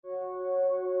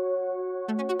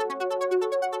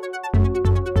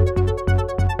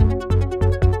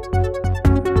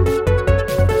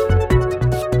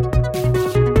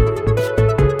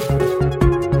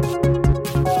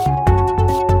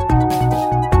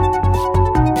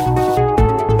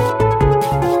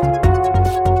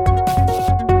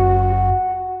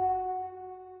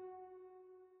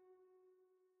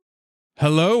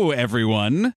Hello,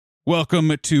 everyone.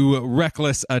 Welcome to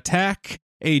Reckless Attack,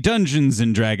 a Dungeons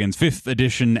 & Dragons 5th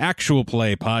edition actual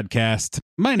play podcast.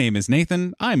 My name is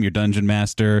Nathan. I'm your Dungeon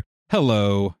Master.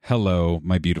 Hello,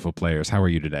 my beautiful players. How are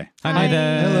you today? Hi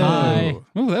there. Hello. Hi.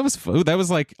 Oh, that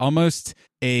was like almost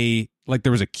there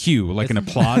was a cue, like an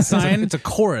applause sign. It's a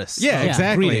chorus. Yeah,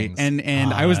 exactly. Greetings.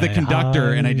 And I was the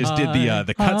conductor, and I just did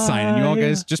the cut sign, and you all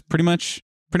guys just pretty much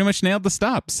nailed the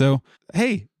stop. So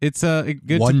hey, it's a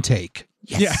good One take.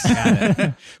 Yes.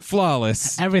 Yeah.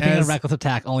 Flawless. Everything in Reckless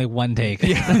Attack, only one take.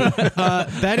 Yeah.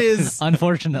 That is...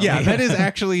 Unfortunately. Yeah, that is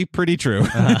actually pretty true.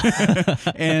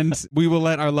 And we will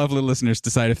let our lovely listeners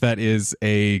decide if that is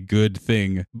a good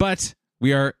thing. But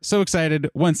we are so excited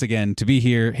once again to be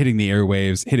here, hitting the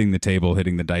airwaves, hitting the table,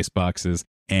 hitting the dice boxes.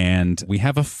 And we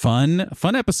have a fun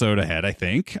episode ahead, I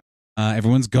think.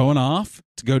 Everyone's going off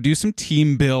to go do some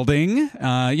team building,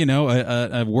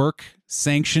 a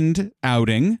work-sanctioned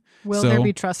outing. Will there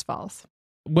be trust falls?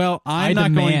 Well, I'm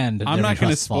not going to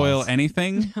trust spoil falls.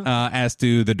 anything as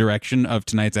to the direction of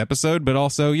tonight's episode, but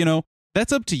also,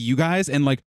 that's up to you guys and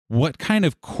like what kind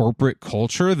of corporate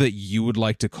culture that you would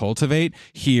like to cultivate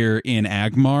here in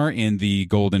Agmar in the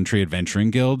Golden Tree Adventuring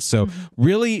Guild. So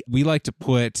really, we like to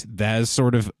put those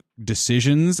sort of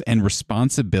decisions and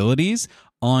responsibilities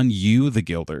on you, the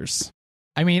guilders.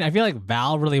 I mean, I feel like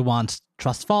Val really wants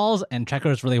trust falls and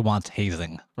Checkers really wants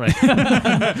hazing. Right.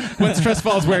 Once trust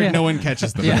falls where no one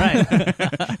catches them. Yeah.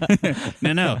 Right.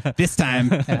 No. This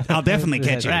time, I'll definitely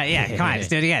catch you. Right, yeah, come on, let's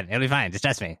do it again. It'll be fine. Just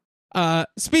trust me.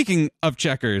 Speaking of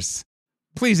Checkers,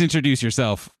 please introduce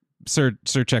yourself, Sir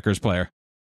Checkers player.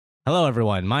 Hello,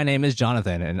 everyone. My name is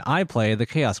Jonathan, and I play the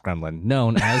Chaos Gremlin,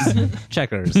 known as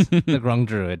Checkers, the Grung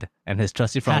Druid, and his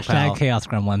trusty frog pal. Chaos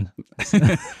Gremlin.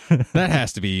 That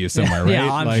has to be you somewhere, right?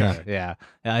 Yeah, I'm sure. Yeah.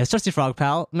 His trusty frog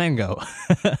pal, Mango.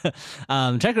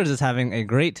 Checkers is having a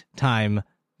great time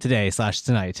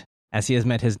today/tonight, as he has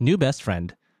met his new best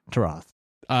friend, Taroth.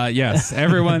 Yes,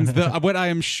 everyone's what I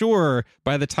am sure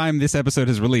by the time this episode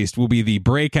is released will be the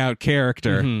breakout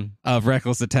character of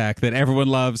Reckless Attack that everyone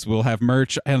loves. We'll have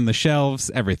merch on the shelves,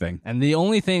 everything. And the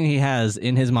only thing he has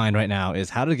in his mind right now is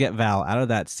how to get Val out of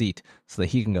that seat so that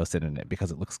he can go sit in it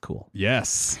because it looks cool.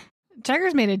 Yes.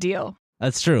 Checkers made a deal.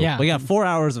 That's true. Yeah. We got 4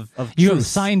 hours of You truth. have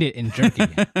signed it in jerky.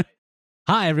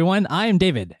 Hi, everyone. I am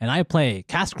David, and I play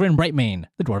Kaskrin Brightmane,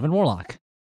 the Dwarven Warlock.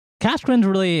 Kaskrin's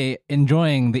really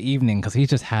enjoying the evening because he's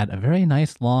just had a very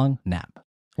nice long nap.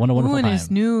 What a wonderful and time.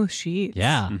 his new sheets.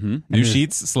 Yeah. New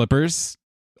sheets, slippers,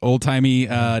 old-timey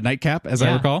nightcap, as I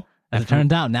Yeah. recall. As it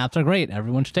turns out, naps are great.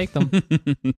 Everyone should take them.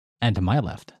 And to my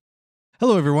left.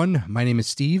 Hello, everyone. My name is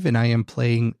Steve, and I am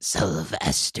playing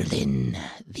Sylvesterlin,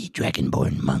 the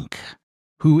Dragonborn monk.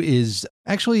 who is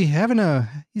actually having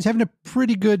a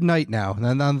pretty good night now.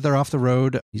 Now that they're off the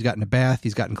road, he's gotten a bath,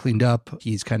 he's gotten cleaned up,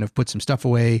 he's kind of put some stuff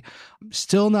away.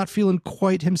 Still not feeling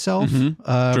quite himself.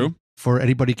 True. For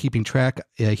anybody keeping track,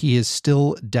 he is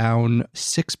still down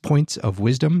 6 points of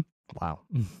wisdom. Wow.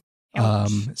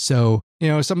 So,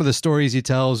 some of the stories he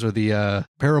tells or the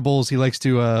parables he likes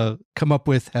to come up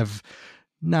with have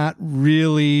not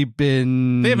really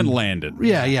been... They haven't landed.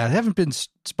 Yeah, they haven't been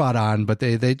spot on, but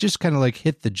they just kind of like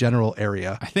hit the general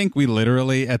area. I think we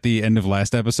literally, at the end of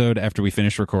last episode, after we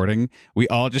finished recording, we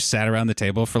all just sat around the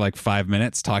table for like 5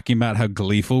 minutes talking about how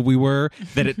gleeful we were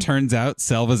that it turns out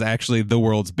Selva's actually the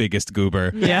world's biggest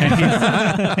goober.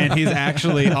 Yeah. And he's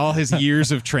actually, all his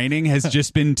years of training has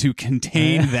just been to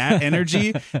contain that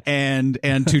energy and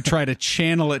to try to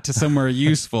channel it to somewhere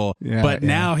useful. But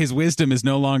now his wisdom is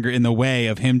no longer in the way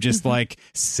of him just like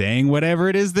saying whatever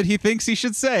it is that he thinks he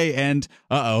should say. And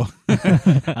oh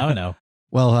no.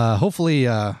 Well, hopefully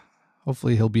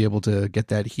he'll be able to get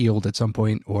that healed at some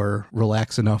point or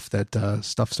relax enough that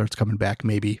stuff starts coming back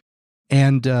maybe.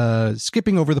 And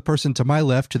skipping over the person to my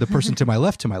left to the person to my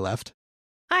left.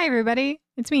 Hi, everybody.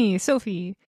 It's me,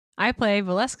 Sophie. I play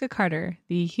Valeska Carter,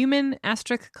 the human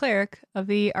Astric cleric of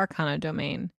the Arcana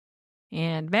domain.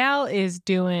 And Val is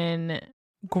doing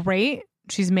great.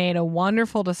 She's made a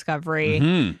wonderful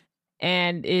discovery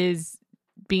and is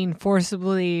being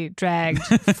forcibly dragged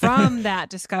from that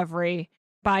discovery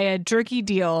by a jerky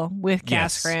deal with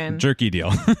Kaskrin. Yes, jerky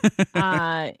deal.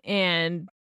 And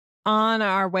on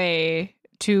our way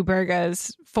to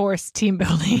Berga's forced team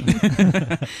building.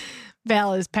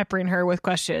 Val is peppering her with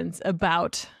questions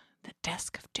about the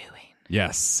Desk of Doing.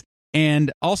 Yes.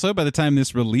 And also, by the time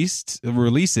this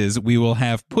releases, we will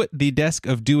have put the Desk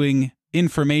of Doing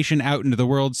information out into the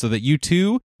world so that you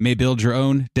too may build your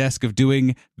own Desk of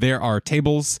Doing. There are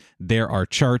tables, there are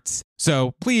charts.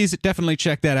 So please definitely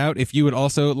check that out if you would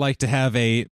also like to have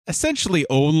a essentially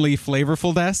only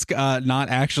flavorful desk, not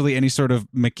actually any sort of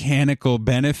mechanical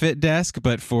benefit desk,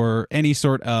 but for any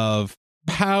sort of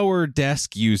power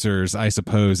desk users, I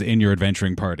suppose, in your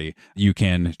adventuring party. You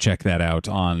can check that out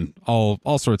on all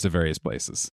sorts of various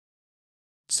places.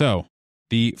 So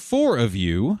the four of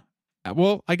you,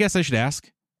 well, I guess I should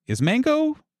ask, is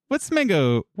Mango? What's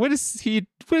Mango? What does he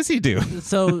do?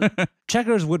 So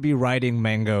Checkers would be riding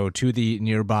Mango to the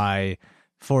nearby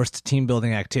forced team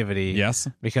building activity. Yes.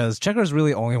 Because Checkers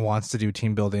really only wants to do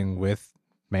team building with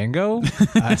Mango.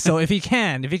 So if he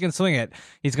can swing it,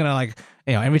 he's going to like,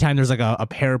 every time there's like a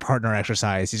pair partner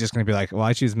exercise, he's just going to be like, well,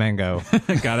 I choose Mango.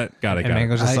 Got it. And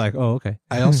Mango's just like, oh, okay.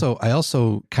 I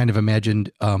also kind of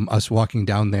imagined us walking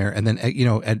down there and then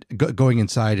going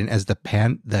inside, and as the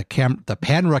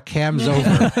panra cams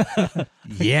over,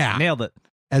 yeah, Nailed it.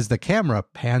 as the camera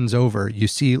pans over, you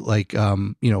see like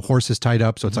horses tied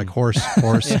up, so it's like horse,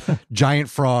 giant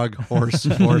frog, horse,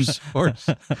 and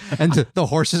the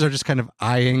horses are just kind of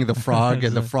eyeing the frog,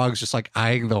 and the frog's just like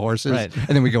eyeing the horses, Right. and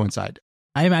then we go inside.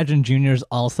 I imagine Junior's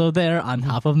also there on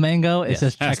top of Mango. It's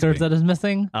just has to Checkers be. that is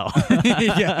missing. Oh.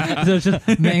 Yeah. So it's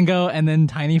just Mango and then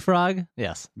Tiny Frog.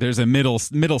 Yes. There's a middle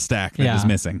stack that is Yeah.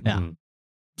 missing. Yeah.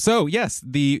 So yes,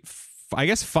 I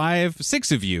guess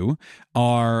 6 of you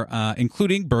are,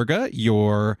 including Burga,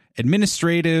 your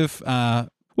administrative,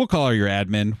 we'll call her your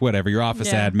admin, whatever, your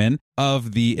office Yeah. admin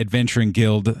of the Adventuring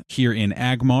Guild here in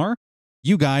Agmar.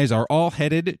 You guys are all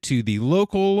headed to the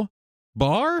local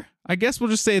bar. I guess we'll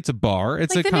just say it's a bar.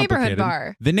 It's Like a the neighborhood complicated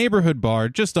bar. The neighborhood bar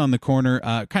just on the corner.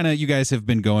 Kind of, you guys have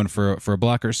been going for a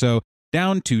block or so.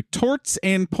 Down to Torts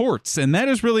and Ports, and that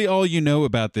is really all you know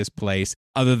about this place,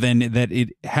 other than that it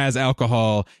has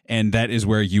alcohol and that is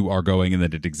where you are going and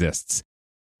that it exists.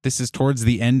 This is towards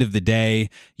the end of the day.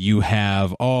 You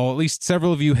have at least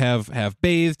several of you have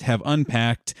bathed, have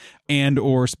unpacked, and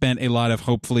or spent a lot of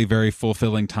hopefully very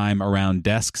fulfilling time around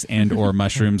desks and or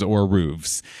mushrooms or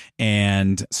roofs,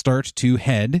 and start to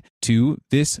head to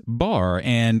this bar.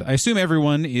 And I assume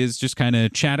everyone is just kind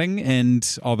of chatting and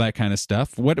all that kind of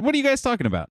stuff. What are you guys talking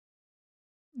about?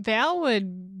 Val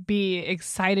would be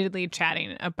excitedly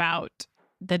chatting about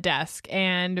the desk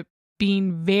and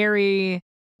being very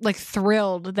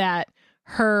thrilled that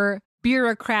her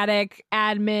bureaucratic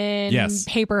admin Yes.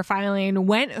 paper filing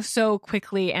went so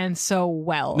quickly and so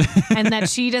well, and that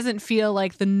she doesn't feel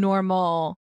like the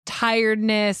normal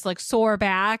tiredness, sore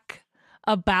back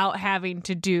about having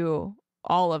to do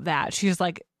all of that. She's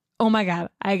like, oh my God,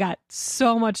 I got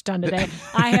so much done today.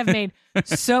 I have made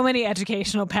so many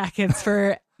educational packets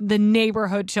for the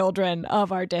neighborhood children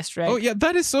of our district. Oh yeah,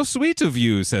 that is so sweet of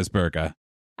you, says Burga.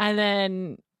 And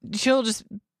then she'll just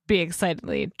be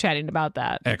excitedly chatting about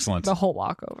that Excellent. the whole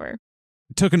walk over.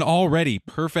 Took an already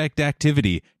perfect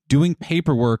activity, doing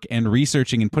paperwork and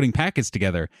researching and putting packets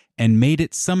together, and made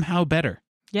it somehow better.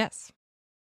 Yes.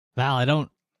 Val, I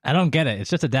don't get it. It's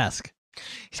just a desk.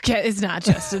 It's not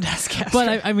just a desk caster.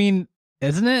 But I mean,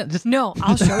 isn't it? Just no,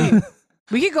 I'll show you.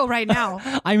 We could go right now.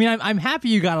 I mean, I'm happy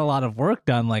you got a lot of work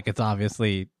done. Like, it's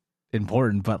obviously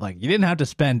important, but you didn't have to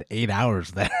spend 8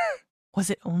 hours there. Was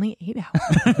it only 8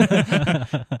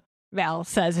 hours? Val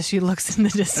says as she looks in the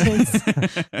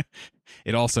distance.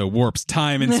 It also warps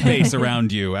time and space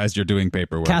around you as you're doing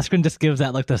paperwork. Kaskrin just gives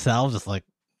that look to Salve, just like,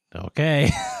 okay.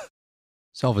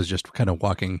 Selva's just kind of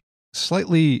walking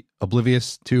slightly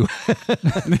oblivious to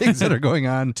things that are going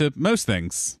on. To most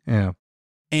things. Yeah.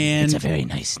 And It's a very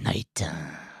nice night.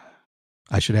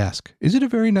 I should ask, is it a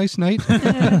very nice night?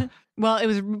 Well, it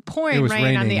was pouring It was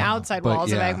rain on the raining, outside but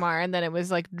walls yeah. of Agmar, and then it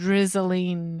was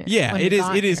drizzling. yeah, when it we is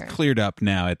got it is here. cleared up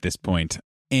now at this point.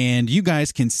 And you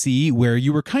guys can see where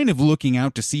you were kind of looking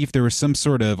out to see if there was some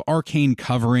sort of arcane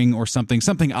covering or something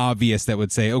obvious that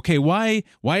would say, okay, why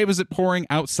was it pouring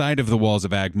outside of the walls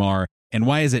of Agmar? And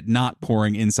why is it not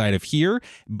pouring inside of here?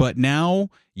 But now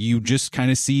you just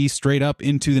kind of see straight up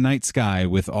into the night sky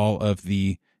with all of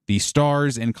the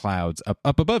stars and clouds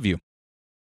up above you.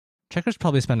 Checkers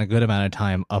probably spent a good amount of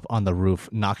time up on the roof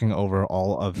knocking over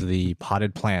all of the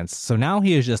potted plants. So now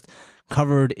he is just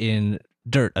covered in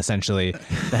dirt, essentially,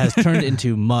 that has turned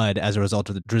into mud as a result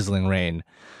of the drizzling rain.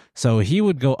 So he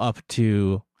would go up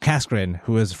to Kaskrin,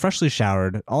 who is freshly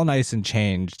showered, all nice and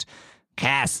changed.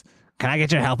 Cass, can I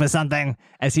get your help with something?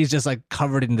 As he's just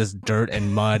covered in this dirt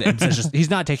and mud, and he's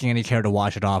not taking any care to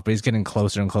wash it off, but he's getting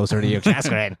closer and closer to you.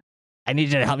 Kaskrin, I need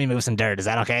you to help me move some dirt. Is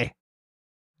that okay?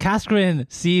 Cascarin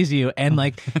sees you, and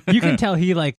like you can tell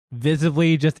he like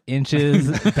visibly just inches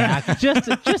back, just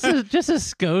a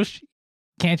skosh.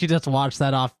 Can't you just watch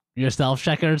that off yourself,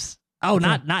 Checkers? Oh,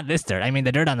 not this dirt. I mean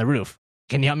the dirt on the roof.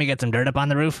 Can you help me get some dirt up on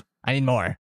the roof? I need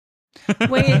more.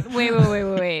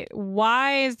 Wait.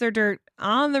 Why is there dirt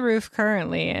on the roof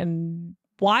currently, and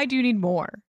why do you need more?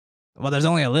 Well, there's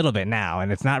only a little bit now,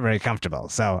 and it's not very comfortable.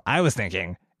 So I was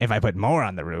thinking if I put more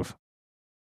on the roof.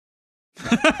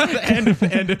 end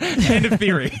of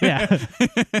theory. Yeah.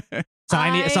 So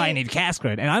I need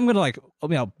Cascarin, And I'm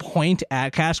gonna point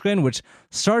at Cascarin, which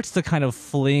starts to kind of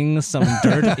fling some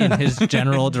dirt in his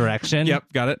general direction. Yep,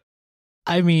 got it.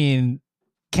 I mean,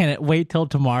 can it wait till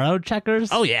tomorrow, Checkers?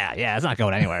 Oh yeah, it's not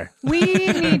going anywhere. We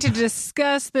need to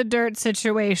discuss the dirt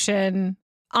situation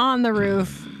on the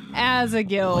roof as a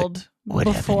guild What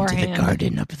beforehand. happened to the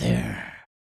garden up there?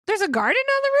 There's a garden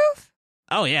on the roof?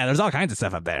 Oh yeah, there's all kinds of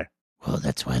stuff up there. Well,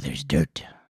 that's why there's dirt.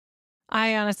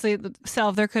 I honestly,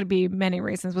 there could be many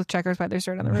reasons with Checkers why there's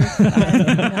dirt on the roof.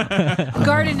 No.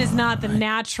 Garden is not the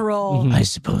natural I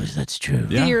suppose that's true.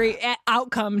 Yeah. theory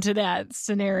outcome to that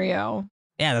scenario.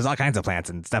 Yeah, there's all kinds of plants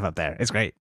and stuff up there. It's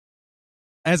great.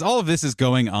 As all of this is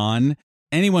going on,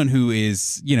 anyone who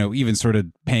is, even sort of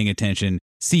paying attention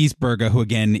sees Berga, who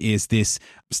again is this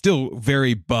still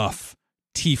very buff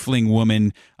tiefling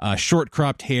woman, short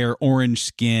cropped hair, orange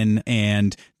skin,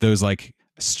 and those like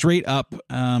straight up,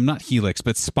 not helix,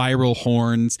 but spiral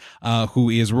horns, who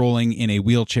is rolling in a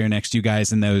wheelchair next to you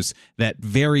guys, and that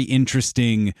very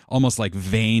interesting, almost like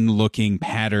vein looking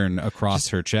pattern across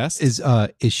her chest. Is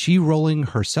she rolling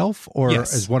herself, or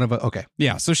Yes. is one of a okay?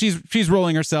 Yeah, so she's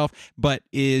rolling herself, but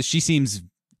she seems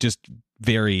just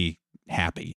very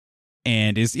happy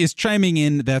and is chiming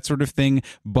in, that sort of thing,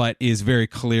 but is very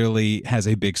clearly has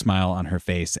a big smile on her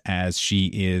face as she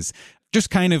is just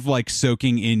kind of like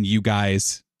soaking in you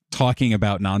guys talking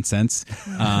about nonsense,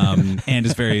 and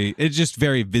is just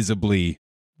very visibly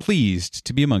pleased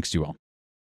to be amongst you all.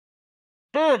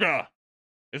 Berga,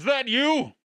 is that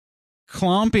you?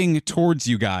 Clomping towards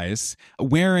you guys,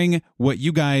 wearing what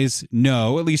you guys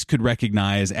know, at least could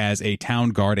recognize as a town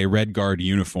guard, a red guard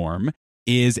uniform,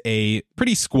 is a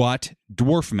pretty squat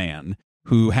dwarf man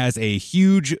who has a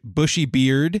huge bushy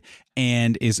beard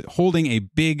and is holding a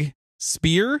big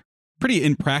spear. Pretty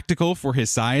impractical for his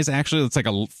size, actually. It's like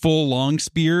a full long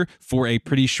spear for a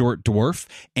pretty short dwarf,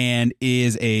 and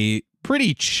is a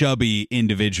pretty chubby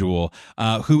individual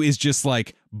who is just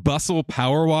like bustle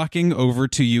power walking over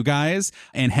to you guys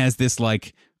and has this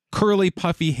like curly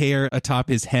puffy hair atop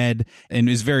his head and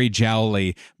is very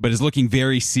jowly, but is looking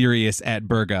very serious at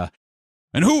Berga.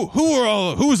 And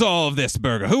who's all of this,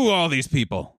 Berga? Who are all these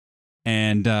people?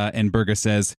 And Berga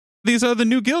says, these are the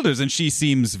new guilders, and she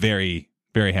seems very,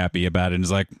 very happy about it and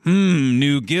is like,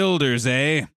 new guilders,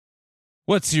 eh?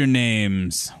 What's your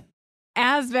names?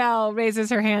 As Val raises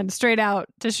her hand straight out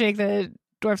to shake the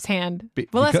dwarf's hand,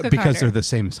 Valeska Because Carter. they're the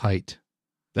same height.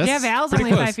 Yeah, Val's pretty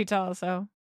only close. 5 feet tall, so.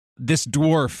 This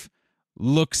dwarf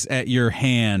looks at your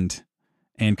hand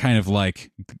and kind of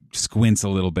like squints a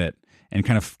little bit and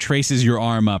kind of traces your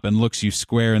arm up and looks you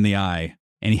square in the eye.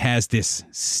 And he has this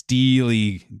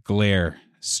steely glare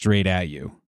straight at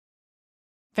you.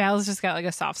 Val's just got like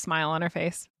a soft smile on her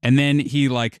face. And then he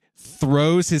like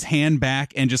throws his hand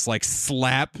back and just like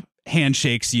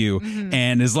handshakes you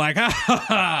and is like,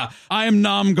 I am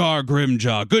Namgar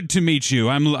Grimjaw. Good to meet you.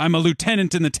 I'm a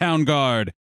lieutenant in the town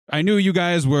guard. I knew you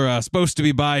guys were supposed to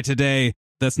be by today.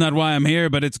 That's not why I'm here,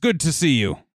 but it's good to see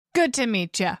you. Good to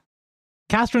meet you.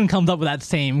 Cascarin comes up with that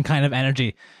same kind of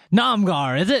energy.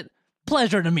 Namgar, is it?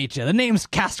 Pleasure to meet you. The name's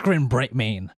Cascarin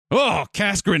Brightmane. Oh,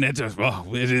 Cascarin,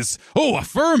 it is. Oh, a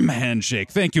firm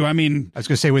handshake. Thank you. I mean, I was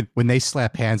going to say, when they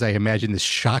slap hands, I imagine this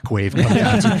shockwave coming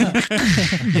out.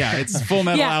 yeah, it's Full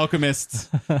Metal Yeah. Alchemists.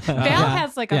 Val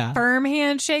has like a firm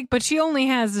handshake, but she only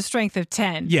has the strength of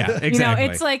 10. Yeah, exactly.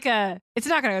 It's like it's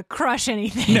not going to crush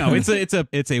anything. No,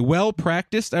 it's a well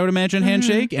practiced, I would imagine,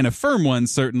 handshake, and a firm one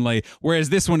certainly. Whereas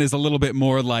this one is a little bit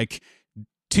more like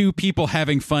two people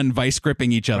having fun vice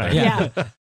gripping each other. Right. Yeah.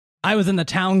 I was in the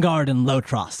town guard in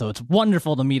Lotros, so it's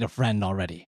wonderful to meet a friend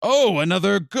already. Oh,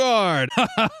 another guard.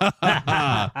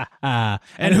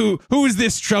 And who is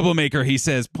this troublemaker? He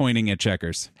says, pointing at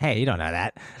Checkers. Hey, you don't know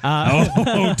that.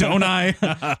 Oh, don't I?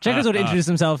 Checkers would introduce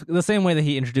himself the same way that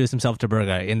he introduced himself to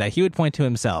Berga, in that he would point to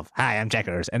himself, Hi, I'm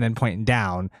Checkers, and then point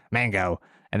down, Mango,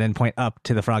 and then point up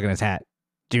to the frog in his hat,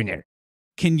 Junior.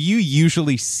 Can you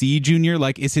usually see Junior?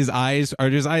 Like, are his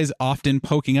eyes often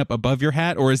poking up above your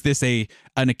hat, or is this an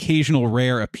occasional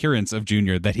rare appearance of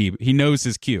Junior that he knows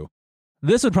his cue?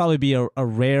 This would probably be a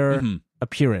rare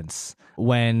appearance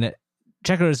when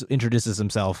Checkers introduces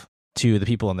himself to the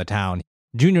people in the town.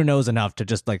 Junior knows enough to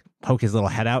just like poke his little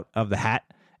head out of the hat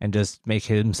and just make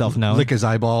himself known. Lick his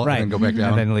eyeball Right. and then go back down.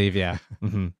 And then leave, yeah.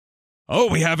 Mm-hmm. Oh,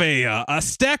 we have a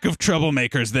stack of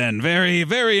troublemakers then. Very,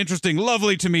 very interesting.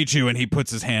 Lovely to meet you. And he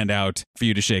puts his hand out for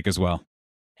you to shake as well.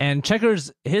 And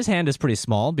Checkers, his hand is pretty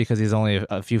small because he's only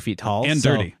a few feet tall. And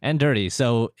dirty. And dirty.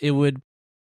 So it would...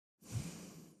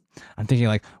 I'm thinking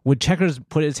like, would Checkers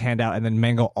put his hand out and then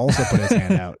Mango also put his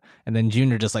hand out? And then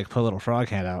Junior just like put a little frog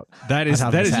hand out? That is That's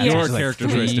how this your happens. Like character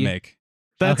choice to three. make.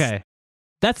 Okay.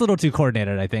 That's a little too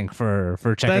coordinated, I think, for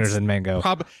Checkers That's and Mango.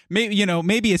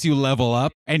 Maybe as you level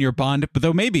up and your bond, but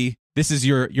though maybe this is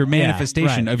your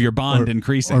manifestation right. of your bond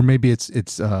increasing. Or maybe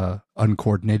it's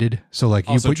uncoordinated. So like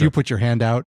Also true. you put your hand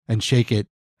out and shake it,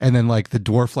 and then like the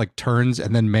dwarf like turns,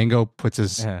 and then Mango puts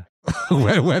his Yeah.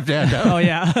 webbed hand out. Oh,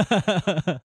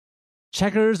 yeah.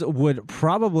 Checkers would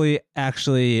probably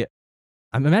actually...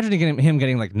 I'm imagining him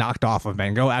getting like knocked off of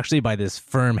Mango actually by this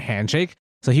firm handshake.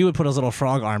 So he would put his little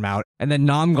frog arm out, and then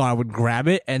Namgar would grab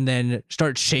it and then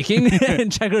start shaking,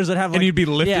 and Checkers would have like... And he'd be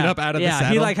lifted up out of the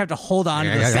saddle? he'd like have to hold on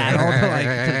to the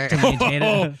saddle to maintain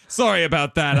it. Sorry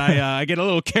about that. I get a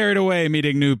little carried away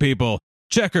meeting new people.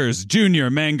 Checkers, Junior,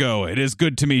 Mango, it is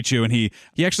good to meet you. And he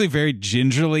actually very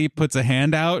gingerly puts a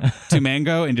hand out to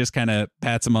Mango and just kind of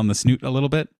pats him on the snoot a little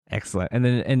bit. Excellent.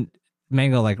 And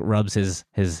Mango like rubs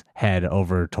his head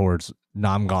over towards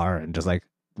Namgar and just like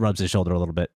rubs his shoulder a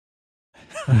little bit.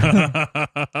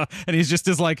 And he's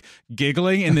just like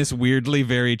giggling in this weirdly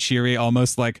very cheery,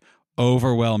 almost like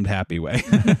overwhelmed happy way.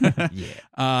 Yeah.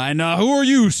 And who are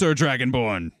you, Sir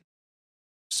Dragonborn?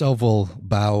 Selv will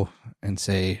bow and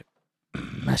say,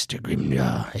 Master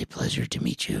Grimjaw, a pleasure to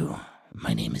meet you.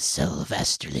 My name is Selv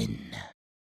Asterlin.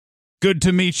 Good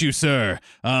to meet you, sir.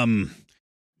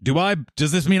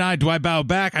 Does this mean do I bow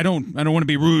back? I don't want to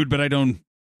be rude, but I don't.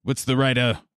 What's the right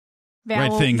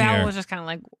right thing Val here? will just kind of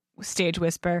like stage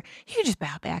whisper. You can just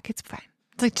bow back. It's fine.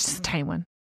 It's like just a tiny one.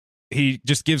 He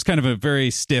just gives kind of a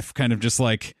very stiff, kind of just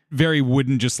like very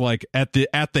wooden, just like at the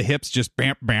hips, just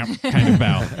bam bam kind of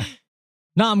bow.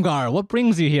 Namgar, what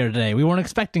brings you here today? We weren't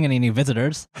expecting any new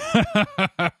visitors.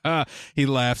 He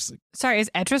laughs. Sorry,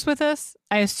 is Etris with us?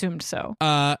 I assumed so.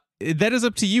 That is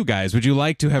up to you guys. Would you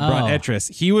like to have brought Oh.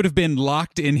 Etris? He would have been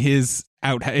locked in his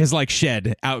like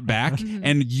shed out back,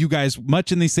 and you guys,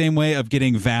 much in the same way of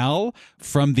getting Val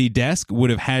from the desk, would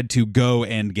have had to go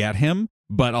and get him.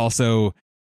 But also,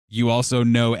 you also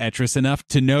know Etris enough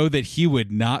to know that he would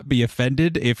not be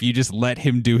offended if you just let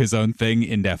him do his own thing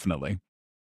indefinitely.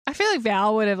 I feel like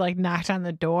Val would have like knocked on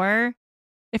the door.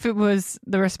 If it was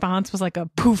the response was like a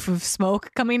poof of smoke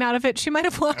coming out of it, she might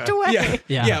have walked away.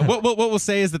 Yeah. What we'll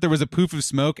say is that there was a poof of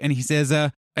smoke, and he says,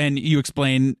 and you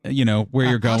explain, where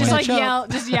you're going. Just like yell,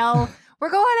 we're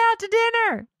going out to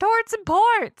dinner, torts and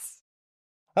ports.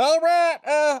 All right,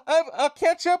 I'll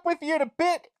catch up with you in a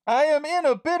bit. I am in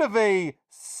a bit of a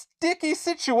sticky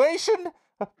situation,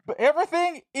 but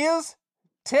everything is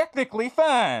technically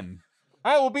fine.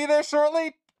 I will be there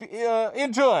shortly.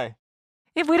 Enjoy.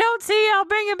 If we don't see you, I'll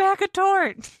bring you back a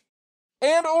tort.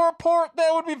 And or a port, that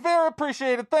would be very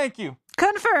appreciated. Thank you.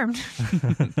 Confirmed.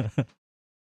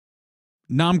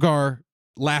 Namgar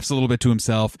laughs a little bit to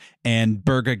himself, and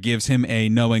Burga gives him a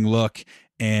knowing look,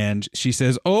 and she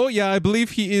says, "Oh yeah, I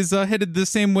believe he is headed the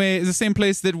same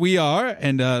place that we are."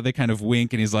 And they kind of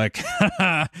wink, and he's like,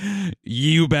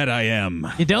 "You bet I am.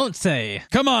 You don't say.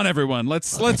 Come on, everyone,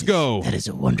 let's That go." is- That is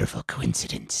a wonderful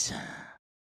coincidence.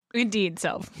 Indeed,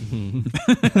 so.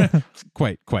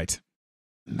 Quite.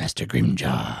 Master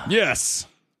Grimjaw, Yes.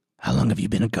 how long have you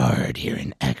been a guard here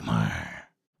in Agmar?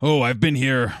 Oh, I've been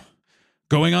here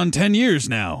going on 10 years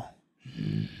now.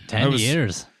 10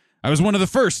 years. I was one of the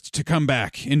first to come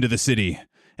back into the city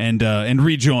and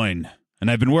rejoin, and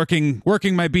I've been working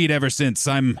my beat ever since.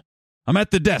 I'm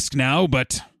at the desk now,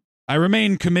 but I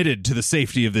remain committed to the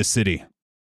safety of this city.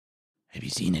 Have you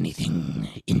seen anything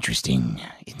interesting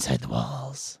inside the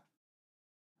walls?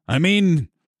 I mean,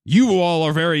 you all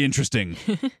are very interesting.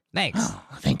 Thanks. Oh,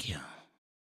 thank you.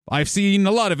 I've seen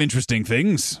a lot of interesting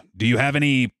things. Do you have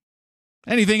anything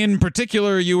in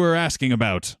particular you were asking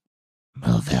about?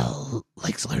 Well, Val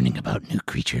likes learning about new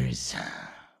creatures.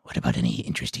 What about any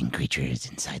interesting creatures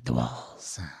inside the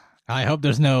walls? I hope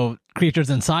there's no creatures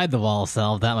inside the wall,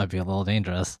 Selv. That might be a little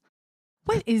dangerous.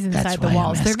 What is That's inside the why I'm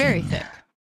walls? They're very asking. thick.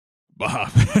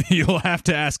 You'll have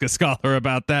to ask a scholar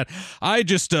about that. I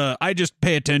just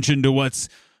pay attention to what's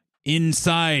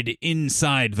inside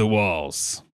the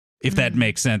walls, if that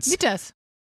makes sense. It does.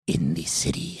 In the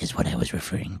city is what I was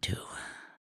referring to.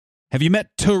 Have you met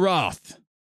Turath?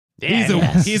 Yeah,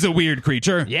 yes. He's a weird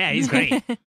creature. Yeah, he's great.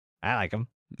 I like him.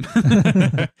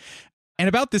 And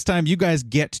about this time, you guys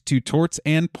get to Torts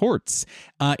and Ports.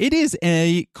 It is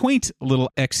a quaint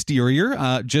little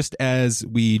exterior. Just as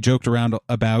we joked around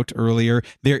about earlier,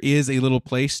 there is a little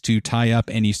place to tie up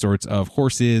any sorts of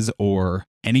horses or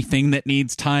anything that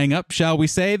needs tying up, shall we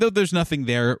say, though there's nothing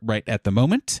there right at the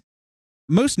moment.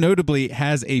 Most notably, it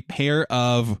has a pair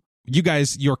of, you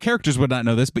guys, your characters would not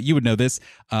know this, but you would know this,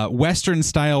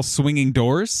 Western-style swinging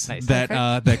doors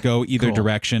that go either Cool.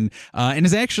 direction. And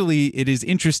it is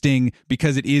interesting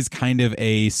because it is kind of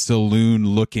a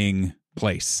saloon-looking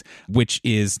place, which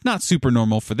is not super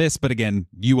normal for this, but again,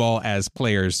 you all as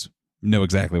players know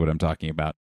exactly what I'm talking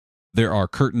about. There are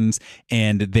curtains,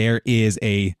 and there is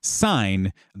a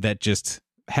sign that just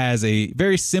has a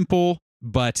very simple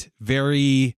but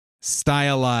very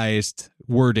stylized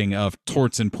wording of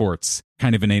Torts and Ports,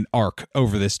 kind of in an arc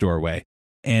over this doorway.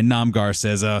 And Namgar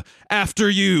says, after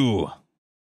you.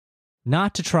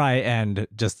 Not to try and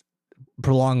just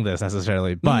prolong this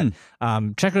necessarily, but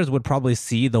Checkers would probably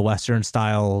see the Western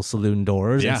style saloon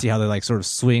doors Yeah. and see how they like sort of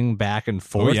swing back and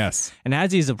forth. Oh, yes. And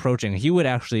as he's approaching, he would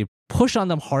actually push on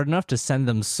them hard enough to send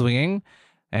them swinging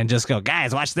and just go,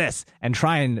 guys, watch this, and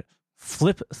try and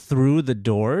flip through the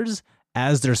doors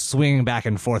as they're swinging back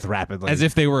and forth rapidly. As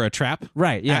if they were a trap.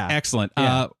 Right, yeah. Excellent.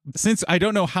 Yeah. Since I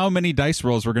don't know how many dice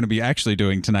rolls we're going to be actually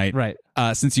doing tonight, Right.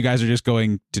 Since you guys are just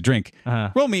going to drink,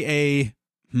 Uh-huh. roll me a,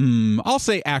 I'll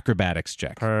say acrobatics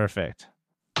check. Perfect.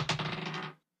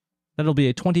 That'll be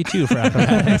a 22 for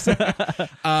acrobatics.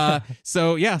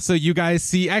 So you guys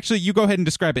see, actually, you go ahead and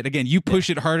describe it. Again, you push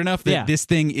it hard enough that Yeah. this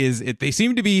thing they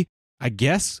seem to be, I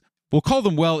guess, we'll call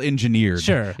them well engineered.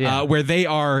 Sure, yeah. Where they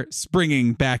are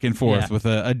springing back and forth Yeah. with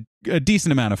a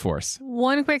decent amount of force.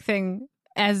 One quick thing,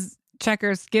 as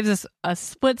Checkers gives us a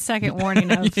split-second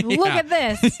warning of, look at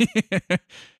this.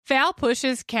 Val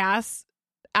pushes Cass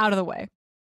out of the way.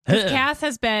 'Cause Cass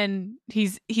has been,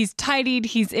 he's tidied,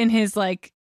 he's in his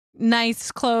like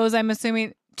nice clothes, I'm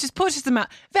assuming. Just pushes him out.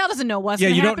 Val doesn't know what's Yeah,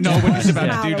 gonna you happen. don't know Just what he's pushes him about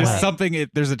out to do. of the Just way. something,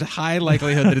 there's a high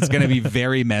likelihood that it's going to be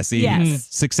very messy. Yes.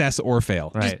 Success or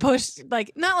fail. Right. Just push,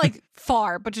 like, not like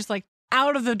far, but just like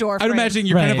out of the door I'd frame. imagine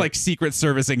you're kind of Right. like secret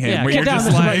servicing him, Yeah, where get you're down,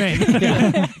 just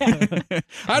Mr. like,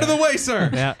 out of the way, sir.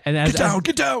 Yeah, and as,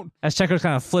 Get down. as Checkers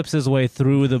kind of flips his way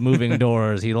through the moving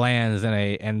doors, he lands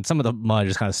and some of the mud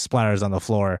just kind of splatters on the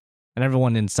floor. And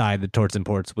everyone inside the Torts and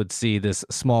Ports would see this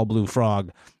small blue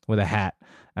frog with a hat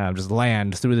just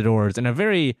land through the doors in a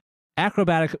very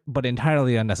acrobatic but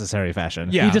entirely unnecessary fashion.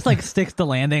 Yeah. He just like sticks the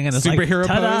landing and it's Superhero like,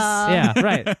 ta-da! Yeah,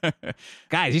 right.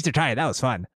 Guys, you should try it. That was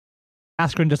fun.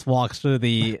 Askren just walks through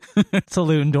the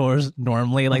saloon doors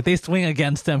normally. Like they swing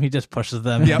against him, he just pushes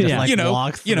them. Yep. And just, like, Walks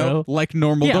walks through. like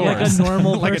normal Yeah, like doors. a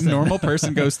normal like a person. normal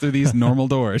person goes through these normal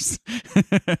doors.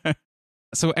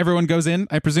 So everyone goes in,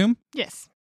 I presume? Yes.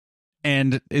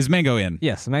 And is Mango in?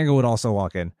 Yes, Mango would also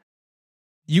walk in.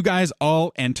 You guys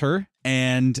all enter,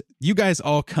 and you guys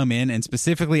all come in, and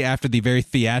specifically after the very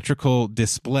theatrical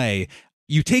display,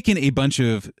 you take in a bunch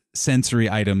of sensory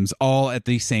items all at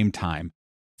the same time.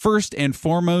 First and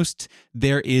foremost,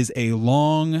 there is a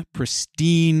long,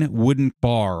 pristine wooden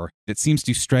bar that seems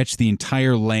to stretch the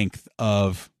entire length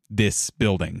of this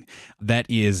building. That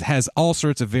has all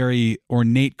sorts of very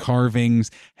ornate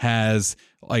carvings, has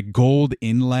like gold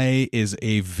inlay, is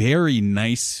a very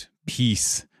nice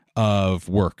piece of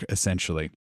work, essentially.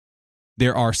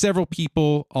 There are several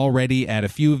people already at a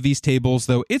few of these tables,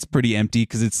 though it's pretty empty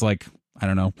because it's like, I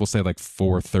don't know, we'll say like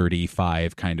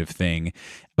 4:35 kind of thing,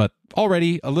 but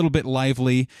already a little bit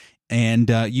lively. And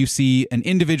you see an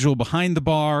individual behind the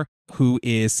bar who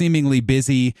is seemingly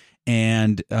busy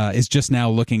and is just now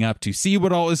looking up to see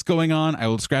what all is going on. I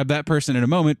will describe that person in a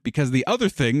moment, because the other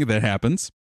thing that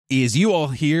happens is you all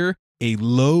hear a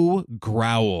low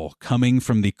growl coming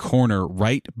from the corner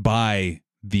right by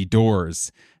the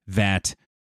doors that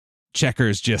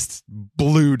Checkers just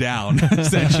blew down,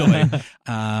 essentially.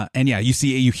 And yeah,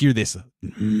 you hear this.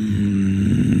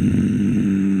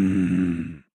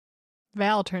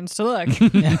 Val turns to look.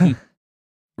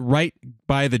 Right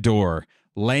by the door,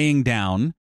 laying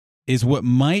down, is what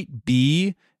might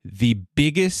be the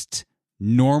biggest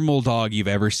normal dog you've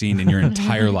ever seen in your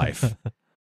entire life.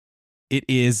 It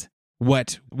is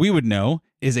what we would know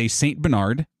is a Saint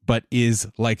Bernard, but is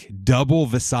like double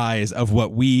the size of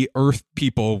what we Earth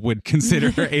people would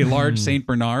consider a large Saint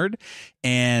Bernard,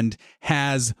 and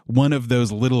has one of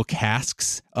those little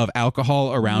casks of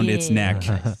alcohol around its neck,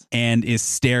 and is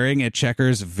staring at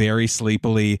Checkers very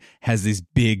sleepily, has this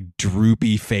big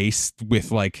droopy face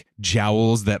with like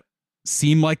jowls that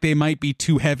seem like they might be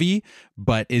too heavy,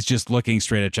 but is just looking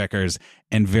straight at Checkers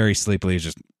and very sleepily is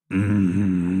just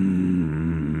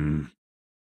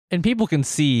And people can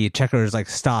see Checkers like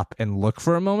stop and look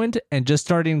for a moment and just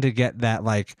starting to get that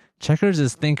like Checkers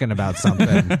is thinking about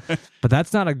something. But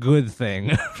that's not a good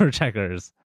thing for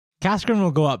Checkers. Kaskrin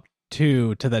will go up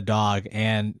to the dog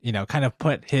and, kind of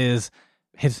put his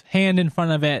hand in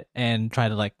front of it and try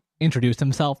to like introduce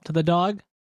himself to the dog.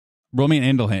 Roll me an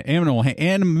animal check. An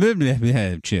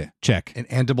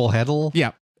animal handle?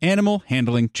 Yeah. Animal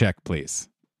handling check, please.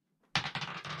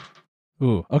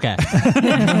 Ooh, okay.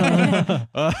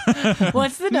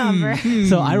 What's the number?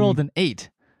 So I rolled an 8.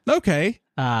 Okay.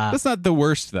 Uh, That's not the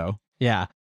worst, though. yeah.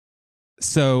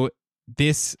 So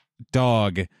this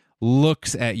dog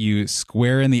looks at you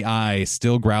square in the eye,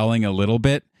 still growling a little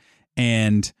bit,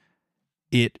 and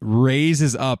it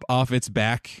raises up off its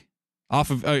back,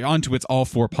 onto its all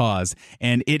four paws,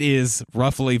 and it is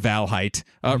roughly Val height,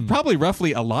 probably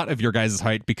roughly a lot of your guys'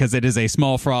 height, because it is a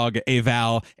small frog, a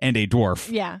Val, and a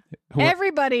dwarf. Yeah. Who-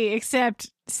 Everybody except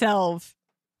Selv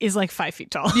is like 5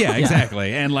 feet tall. Yeah,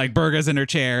 exactly. And like Burga's in her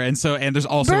chair, and there's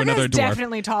also Burga's another dwarf.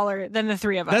 definitely taller than the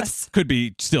three of us. That could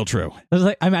be still true. There's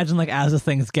like, I imagine like as the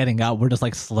thing's getting up, we're just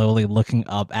like slowly looking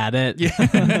up at it.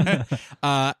 Yeah.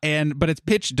 But its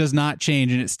pitch does not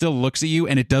change, and it still looks at you,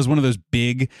 and it does one of those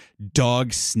big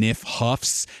dog sniff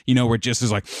huffs, where it just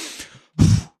is like.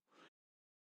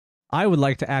 I would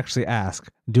like to actually ask,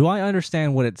 do I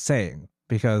understand what it's saying?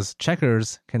 Because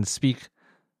Checkers can speak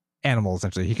animals,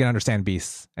 essentially. He can understand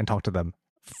beasts and talk to them.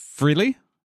 Freely?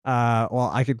 Well,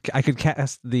 I could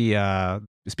cast the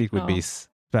speak with Oh. beasts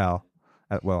spell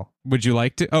at will. Would you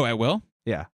like to? Oh, at will?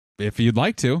 Yeah. If you'd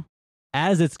like to.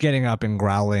 As it's getting up and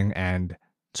growling and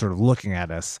sort of looking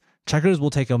at us, Checkers will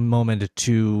take a moment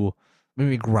to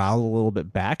maybe growl a little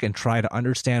bit back and try to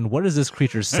understand what is this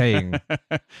creature saying.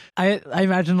 I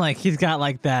imagine like he's got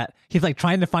like that. He's like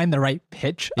trying to find the right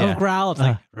pitch Yeah. of growl. It's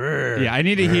like, Yeah, I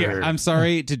need to hear. I'm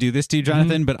sorry to do this to you,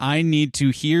 Jonathan, but I need to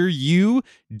hear you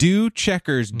do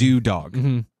Checkers, do dog.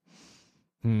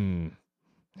 Hmm.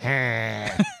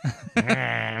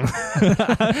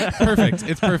 Perfect.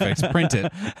 It's perfect. Print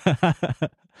it.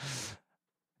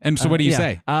 And so what do you Yeah.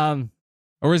 say?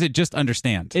 Or is it just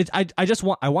understand?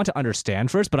 I want to understand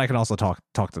first, but I can also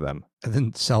talk to them. And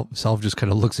then Selv just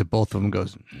kind of looks at both of them and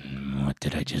goes, What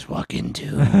did I just walk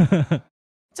into?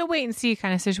 It's a wait and see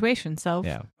kind of situation, Selv.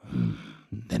 Yeah.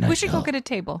 Then We should go get a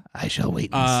table. I shall wait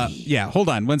and see. Yeah, hold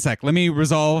on one sec. Let me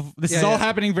resolve. This is all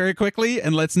happening very quickly,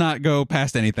 and let's not go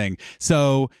past anything.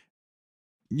 So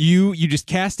you just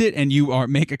cast it, and you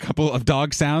make a couple of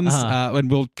dog sounds, and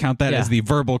we'll count that as the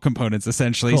verbal components,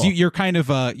 essentially. Cool. So you're kind of,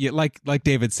 like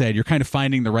David said, you're kind of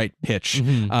finding the right pitch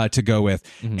to go with.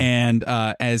 And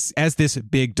as this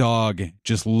big dog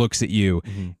just looks at you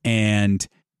and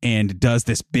does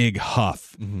this big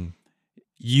huff,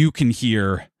 you can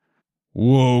hear,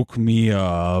 "Woke me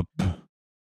up."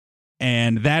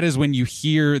 And that is when you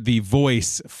hear the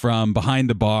voice from behind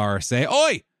the bar say,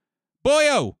 "Oi,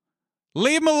 boyo,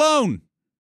 leave him alone."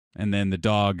 And then the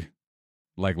dog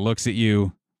looks at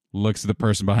you, looks at the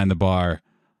person behind the bar,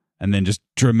 and then just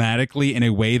dramatically, in a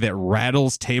way that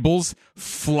rattles tables,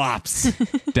 flops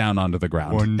down onto the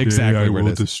ground. "One day exactly I where will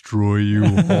it is. destroy you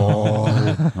all."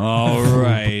 All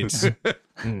right.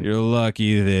 You're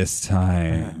lucky this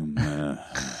time.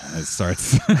 It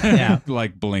starts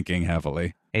blinking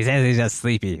heavily. He says he's just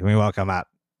sleepy. We woke him up.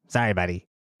 Sorry, buddy.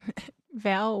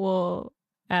 Val will,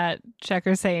 at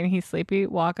Checker saying he's sleepy,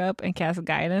 walk up and cast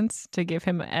guidance to give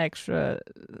him an extra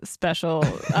special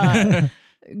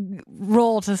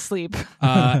roll to sleep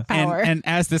power. And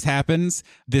as this happens,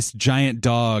 this giant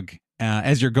dog,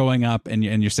 as you're going up and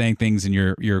you're saying things and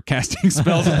you're casting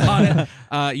spells upon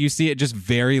it, you see it just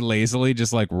very lazily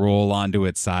just roll onto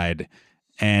its side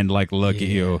and look at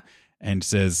you and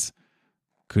says,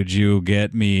 "Could you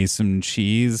get me some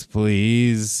cheese,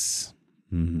 please?"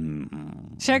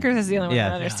 Checkers is the only one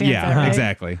that understands Yeah, that, right?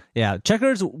 exactly. Yeah,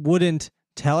 Checkers wouldn't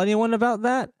tell anyone about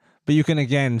that, but you can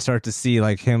again start to see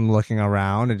him looking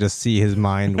around and just see his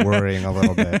mind worrying a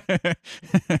little bit.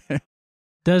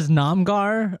 Does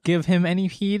Namgar give him any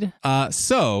heed?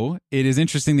 So it is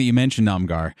interesting that you mentioned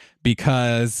Namgar,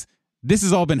 because this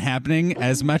has all been happening,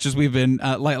 as much as we've been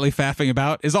lightly faffing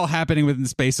about, is all happening within the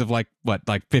space of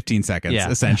 15 seconds,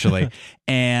 essentially.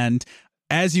 And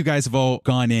as you guys have all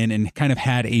gone in and kind of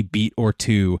had a beat or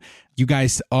two, you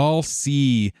guys all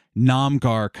see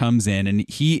Namgar comes in, and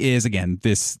he is, again,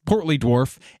 this portly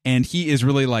dwarf, and he is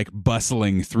really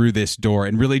bustling through this door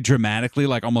and really dramatically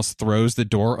almost throws the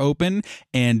door open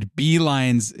and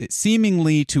beelines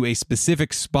seemingly to a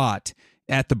specific spot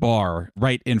at the bar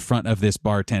right in front of this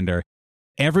bartender.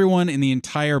 Everyone in the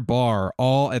entire bar,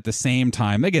 all at the same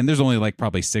time, again, there's only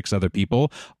probably 6 other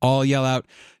people, all yell out,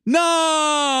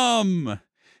 "Nom!"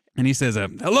 And he says,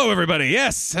 hello, everybody.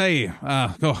 Yes. Hey.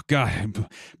 Oh, God.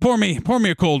 Pour me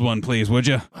a cold one, please, would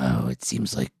you? Wow, it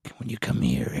seems like when you come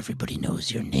here, everybody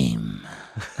knows your name.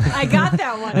 I got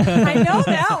that one. I know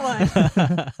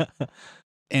that one.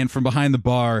 And from behind the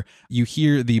bar, you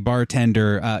hear the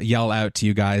bartender yell out to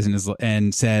you guys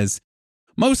and says,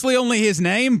 mostly only his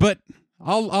name, but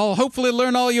I'll hopefully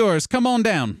learn all yours. Come on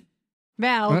down.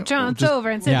 Val jumps just over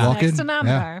and sits walk next in. to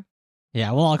Namgar.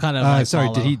 Yeah, we'll all kind of Sorry,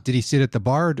 follow. did he sit at the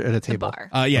bar or at a The table? bar.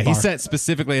 Yeah, The he bar. sat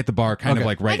specifically at the bar, kind of Okay.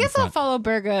 like right I guess in I'll front. follow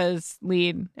Burga's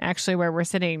lead, actually, where we're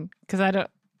sitting, because I don't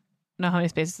know how many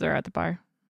spaces there are at the bar.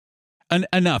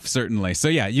 Enough, certainly. So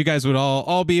yeah, you guys would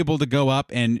all be able to go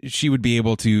up, and she would be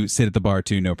able to sit at the bar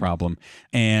too, no problem.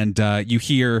 And you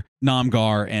hear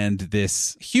Namgar and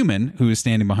this human who is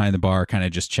standing behind the bar kind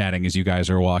of just chatting as you guys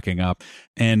are walking up.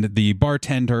 And the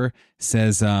bartender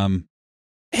says,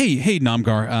 Hey,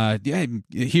 Namgar,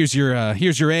 here's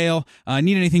your ale.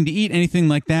 Need anything to eat, anything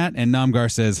like that? And Namgar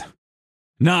says,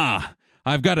 nah,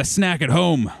 I've got a snack at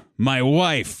home. My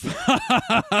wife.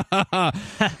 Oh,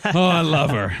 I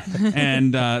love her.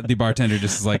 And the bartender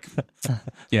just is like,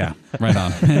 yeah, right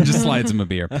on. And just slides him a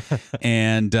beer.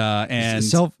 And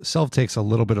Self takes a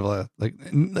little bit of a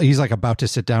he's like about to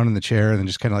sit down in the chair and then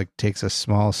just kind of like takes a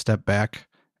small step back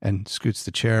and scoots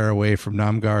the chair away from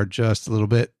Namgar just a little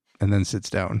bit and then sits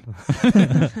down.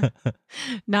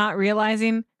 Not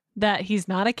realizing that he's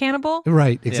not a cannibal.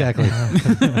 Right, exactly.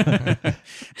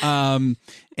 And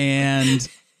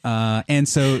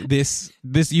so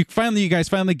you guys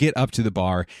finally get up to the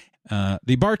bar.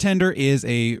 The bartender is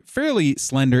a fairly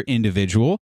slender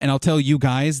individual, and I'll tell you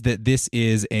guys that this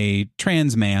is a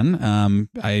trans man.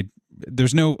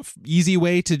 There's no easy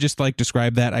way to just like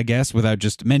describe that, I guess, without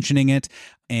just mentioning it.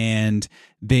 And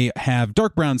they have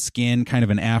dark brown skin, kind of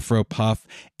an afro puff.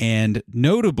 And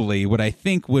notably, what I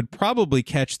think would probably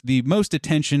catch the most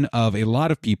attention of a lot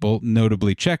of people,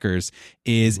 notably Checkers,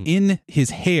 is in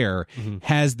his hair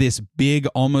has this big,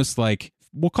 almost like,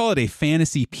 we'll call it a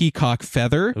fantasy peacock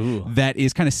feather that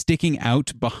is kind of sticking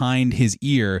out behind his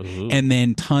ear. And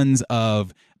then tons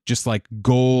of just like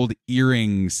gold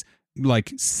earrings,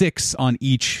 like 6 on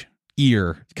each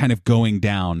ear, kind of going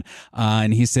down.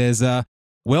 And he says,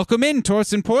 welcome in,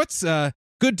 Torts and Ports.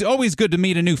 Always good to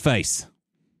meet a new face.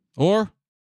 Or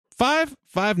 5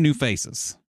 new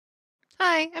faces.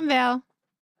 Hi, I'm Val.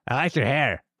 I like your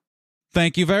hair.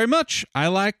 Thank you very much. I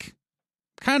like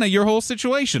kind of your whole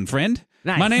situation, friend.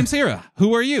 Nice. My name's Hira.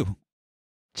 Who are you?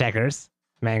 Checkers,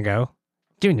 Mango,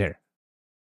 Junior.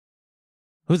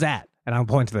 Who's that? And I'm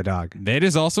pointing to the dog. That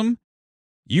is awesome.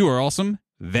 You are awesome.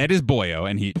 That is Boyo.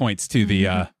 And he points to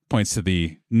the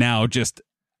now just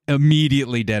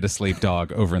immediately dead asleep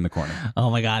dog over in the corner. Oh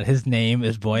my God, his name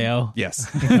is Boyo. Yes.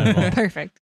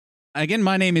 Perfect. Again,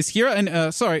 my name is Hira,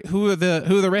 and sorry, who are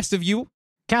the rest of you?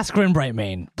 Cascarin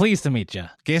Brightmane, pleased to meet you.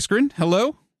 Gaskrin,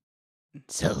 hello.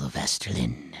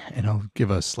 Sylvesterlin. And I'll give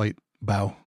a slight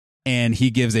bow. And he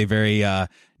gives a very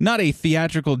not a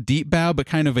theatrical deep bow, but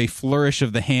kind of a flourish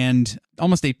of the hand,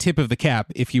 almost a tip of the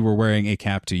cap if he were wearing a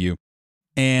cap to you.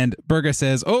 And Burga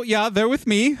says, "Oh yeah, they're with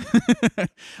me.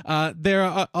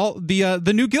 They're all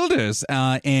the new guilders."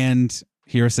 And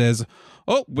Hira says,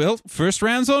 "Oh well, first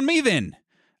round's on me then.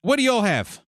 What do you all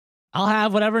have?" I'll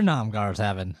have whatever Namgar's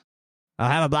having. I'll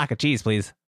have a block of cheese,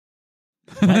 please.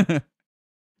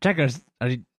 Checkers, are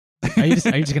you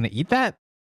just gonna eat that?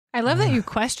 I love that you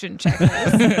question Checkers.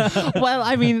 Well,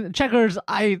 I mean, Checkers,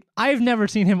 I've never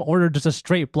seen him order just a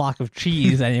straight block of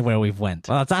cheese anywhere we've went.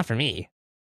 Well, it's not for me.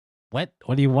 What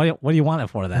do you want it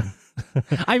for then?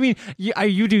 I mean,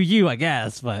 you do you, I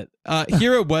guess, but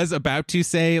Hira was about to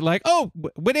say like, "Oh,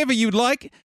 whatever you'd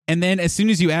like," and then as soon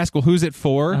as you ask, "Well, who's it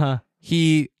for?"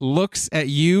 He looks at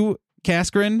you,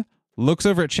 Cascarin, looks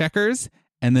over at Checkers,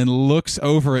 and then looks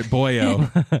over at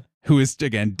Boyo, who is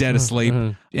again dead asleep,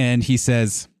 and he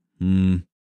says,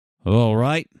 all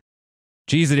right,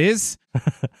 cheese it is.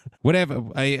 Whatever,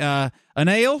 an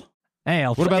ale.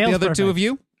 Ale. What about the ale's other two of perfect.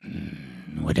 you?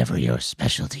 Whatever your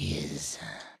specialty is.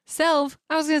 Selv,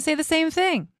 I was going to say the same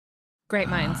thing. Great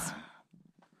minds.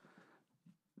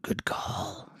 Good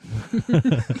call.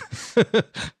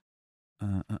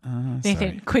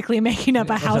 Nathan quickly making up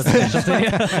a house That's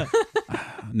specialty.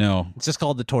 No. It's just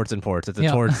called the Torts and Ports. It's a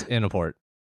Torts in a port.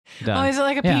 Oh, is it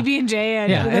like a Yeah. PB&J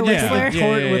and Yeah, the it's Whistler? like a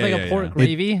port with like Yeah, a pork yeah.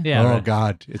 gravy. Yeah, oh right.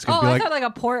 God, it's gonna Oh, be I like thought like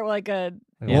a port, like a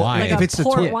well, wine. like if a it's the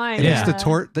port tort, wine. if it's the yeah.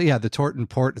 tort, the tort and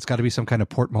port, it's got to be some kind of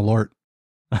Port Malort.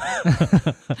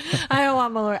 I don't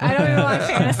want Malort. I don't even want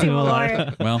fantasy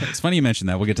Malort. Well, it's funny you mentioned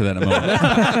that. We'll get to that in a moment.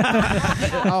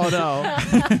 Oh no.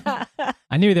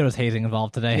 I knew there was hazing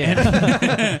involved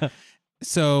today.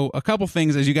 So a couple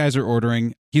things as you guys are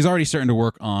ordering. He's already starting to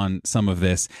work on some of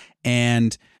this.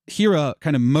 And Hira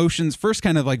kind of motions, first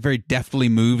kind of like very deftly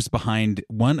moves behind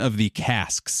one of the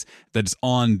casks that's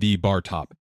on the bar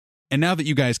top. And now that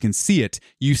you guys can see it,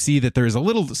 you see that there's a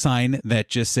little sign that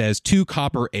just says 2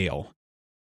 copper ale.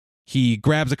 He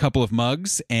grabs a couple of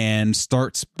mugs and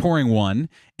starts pouring one,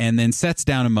 and then sets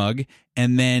down a mug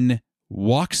and then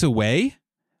walks away.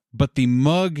 But the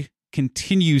mug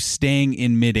continues staying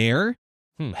in midair,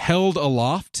 held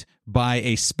aloft by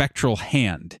a spectral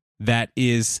hand.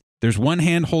 There's one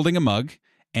hand holding a mug,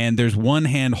 and there's one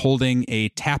hand holding a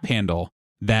tap handle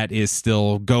that is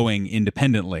still going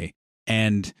independently,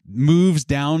 and moves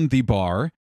down the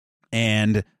bar,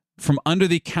 and from under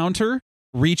the counter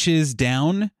reaches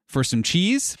down for some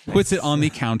cheese, puts it on the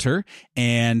counter,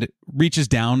 and reaches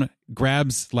down,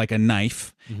 grabs like a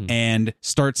knife, and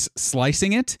starts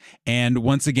slicing it. And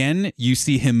once again, you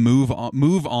see him move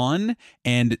on,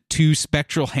 and 2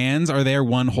 spectral hands are there,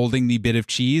 one holding the bit of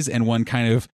cheese and one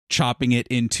kind of chopping it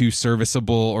into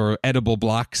serviceable or edible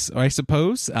blocks, I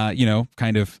suppose.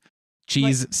 Kind of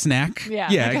cheese snack. Yeah,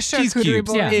 like like a cheese charcuterie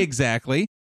cubes. board. Yeah. Exactly.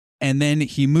 And then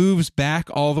he moves back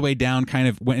all the way down, kind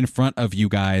of in front of you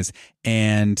guys,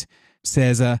 and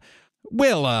says, we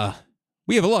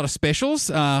have a lot of specials.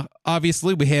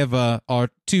 Obviously, we have our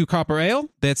 2 copper ale.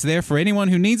 That's there for anyone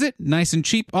who needs it. Nice and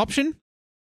cheap option.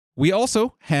 We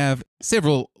also have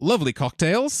several lovely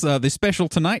cocktails. The special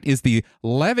tonight is the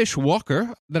Lavish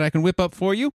Walker that I can whip up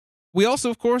for you. We also,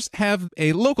 of course, have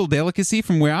a local delicacy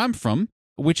from where I'm from,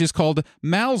 which is called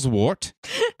Malswort.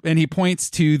 And he points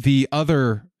to the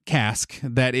other cask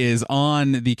that is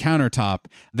on the countertop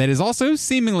that is also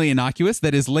seemingly innocuous,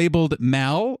 that is labeled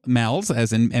Mal's,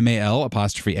 as in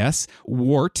MAL''S,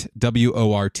 Wort,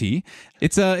 WORT.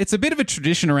 It's a bit of a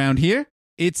tradition around here.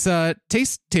 It's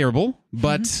tastes terrible,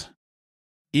 but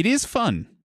it is fun.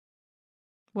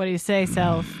 What do you say,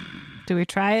 Self? Do we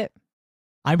try it?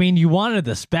 I mean, you wanted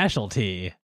the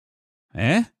specialty.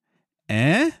 Eh?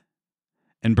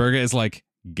 And Berga is like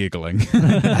giggling.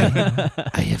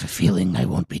 I have a feeling I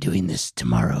won't be doing this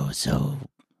tomorrow, so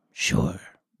sure,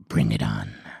 bring it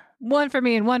on. 1 for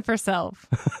me and 1 for Self.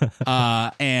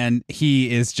 And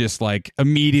he is just like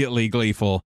immediately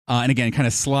gleeful. And again, kind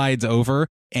of slides over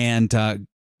and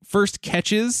first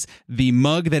catches the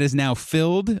mug that is now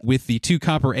filled with the 2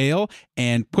 copper ale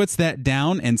and puts that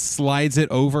down and slides it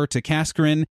over to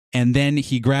Kaskarin. And then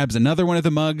he grabs another one of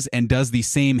the mugs and does the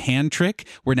same hand trick,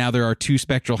 where now there are 2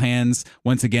 spectral hands,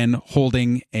 once again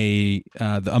holding a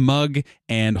mug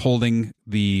and holding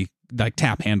the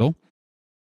tap handle.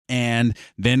 And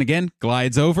then again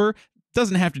glides over.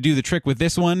 Doesn't have to do the trick with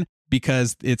this one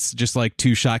because it's just like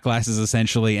 2 shot glasses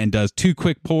essentially, and does 2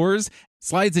 quick pours,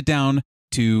 slides it down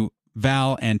to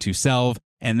Val and to Selv,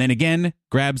 and then again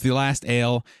grabs the last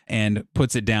ale and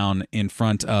puts it down in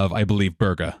front of, I believe,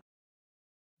 Berga.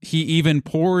 He even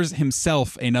pours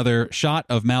himself another shot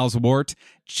of Malswort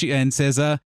and says,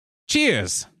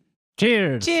 cheers.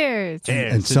 Cheers. Cheers.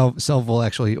 And Selv will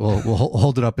actually will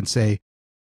hold it up and say,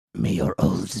 May your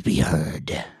oaths be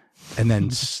heard. and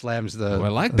then slams the. Oh, I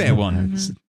like that one.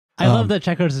 I love that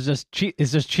Checkers is just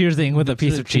cheersing with a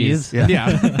piece of cheese. Yeah.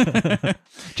 Yeah.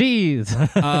 Cheese.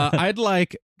 I'd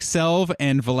like Selv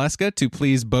and Valeska to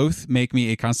please both make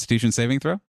me a Constitution saving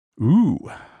throw. Ooh.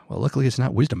 Well, luckily it's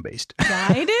not wisdom based.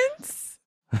 Guidance?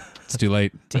 It's too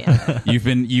late. Damn. You've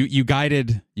been you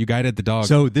guided the dog.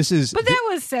 So this is But that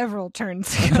was several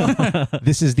turns ago.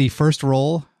 this is the first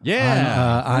roll.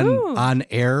 Yeah. Ooh. On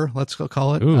air, let's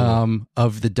call it. Ooh.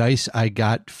 Of the dice I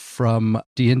got from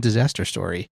DN Disaster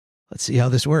Story. Let's see how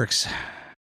this works.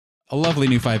 A lovely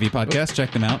new 5e podcast.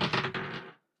 Check them out.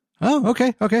 Oh,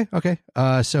 okay.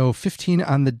 So 15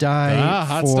 on the die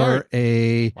hot for start.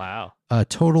 a Wow.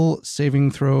 total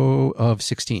saving throw of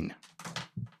 16.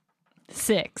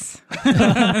 6.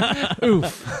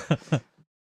 Oof.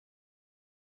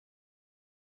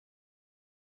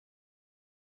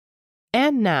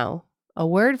 And now, a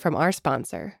word from our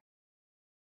sponsor.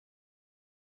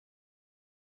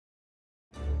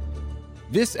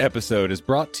 This episode is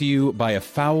brought to you by A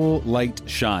Foul Light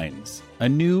Shines, a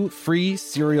new free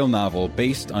serial novel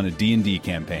based on a D&D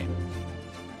campaign.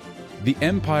 The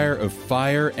Empire of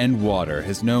Fire and Water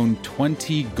has known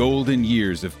 20 golden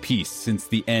years of peace since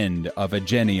the end of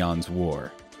Agenion's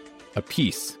War, a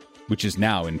peace which is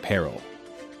now in peril.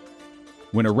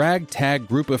 When a ragtag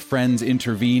group of friends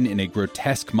intervene in a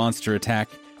grotesque monster attack,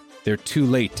 they're too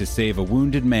late to save a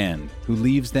wounded man who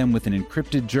leaves them with an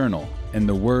encrypted journal and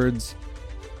the words,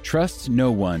 "Trust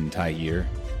no one, Tyir."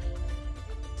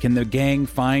 Can the gang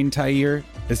find Tyir,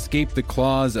 escape the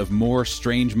claws of more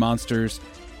strange monsters,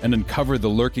 and uncover the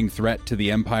lurking threat to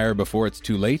the Empire before it's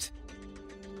too late?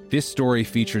 This story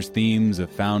features themes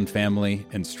of found family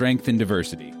and strength in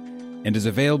diversity, and is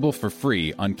available for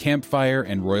free on Campfire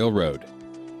and Royal Road.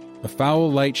 A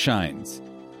foul light shines.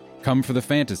 Come for the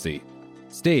fantasy.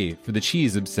 Stay for the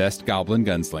cheese-obsessed goblin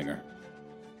gunslinger.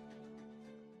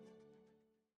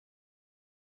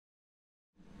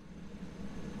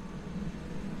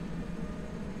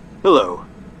 Hello,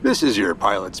 this is your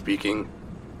pilot speaking.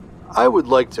 I would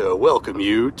like to welcome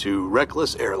you to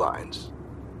Reckless Airlines.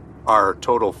 Our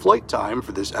total flight time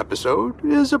for this episode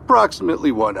is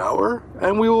approximately 1 hour,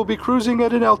 and we will be cruising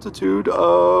at an altitude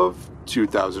of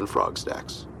 2,000 frog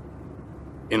stacks.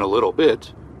 In a little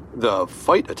bit, the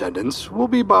flight attendants will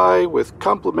be by with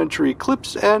complimentary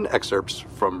clips and excerpts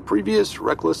from previous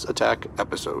Reckless Attack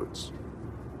episodes.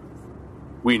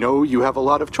 We know you have a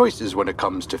lot of choices when it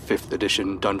comes to 5th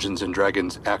edition Dungeons &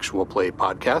 Dragons actual play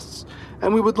podcasts,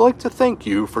 and we would like to thank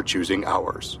you for choosing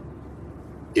ours.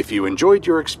 If you enjoyed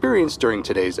your experience during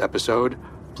today's episode,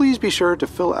 please be sure to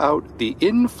fill out the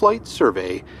in-flight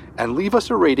survey and leave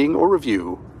us a rating or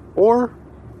review, or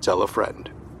tell a friend.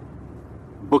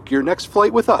 Book your next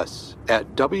flight with us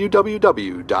at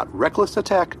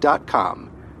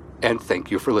www.recklessattack.com, and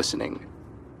thank you for listening.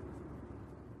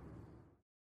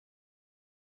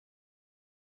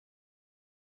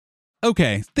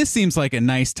 Okay, this seems like a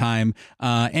nice time,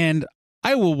 and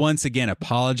I will once again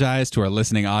apologize to our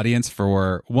listening audience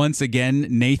for once again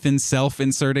Nathan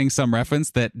self-inserting some reference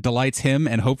that delights him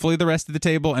and hopefully the rest of the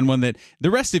table, and one that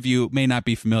the rest of you may not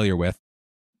be familiar with.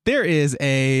 There is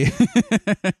a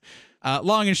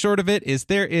long and short of it is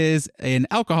there is an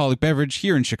alcoholic beverage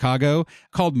here in Chicago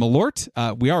called Malort.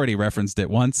 We already referenced it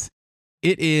once.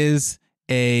 It is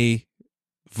a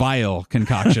vile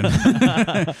concoction.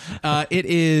 It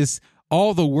is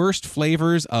all the worst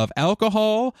flavors of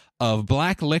alcohol, of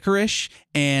black licorice,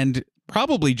 and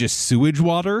probably just sewage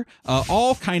water,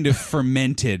 all kind of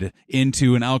fermented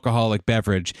into an alcoholic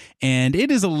beverage. And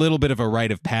it is a little bit of a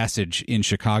rite of passage in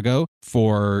Chicago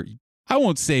for, I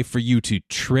won't say for you to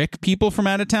trick people from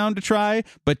out of town to try,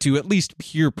 but to at least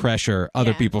peer pressure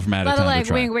other people from out of town to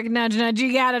try. Wink, wink, nudge, nudge.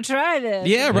 You gotta try this.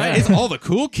 Yeah, right. It's all the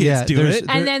cool kids do it.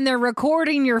 And then they're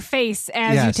recording your face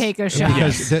as you take a shot.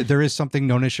 Because there is something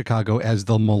known in Chicago as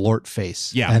the Malort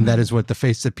face. Yeah. And that is what the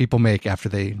face that people make after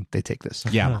they take this.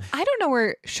 Yeah. I don't know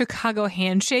where Chicago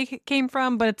handshake came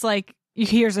from, but it's like,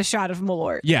 here's a shot of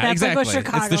Malort. Yeah, That's exactly. Like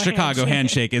it's the Chicago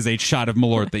handshake is a shot of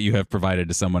Malort that you have provided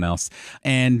to someone else.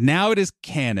 And now it is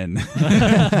canon.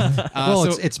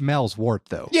 It's Mel's wort,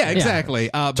 though. Yeah, exactly.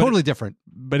 Totally different.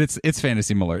 But it's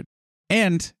fantasy Malort.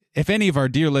 And if any of our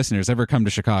dear listeners ever come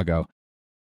to Chicago,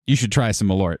 you should try some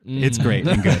Malort. It's great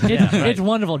and good. It's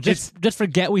wonderful. Just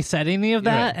forget we said any of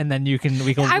that, and then we can.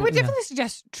 I would definitely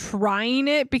suggest trying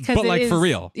it because but like for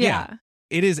real. Yeah.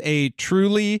 It is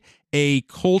truly a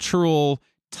cultural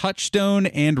touchstone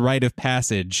and rite of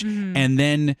passage. Mm-hmm. And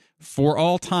then for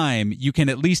all time, you can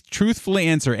at least truthfully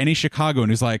answer any Chicagoan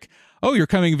who's like, oh, you're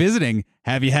coming visiting.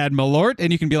 Have you had Malort?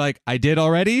 And you can be like, I did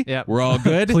already. Yep. We're all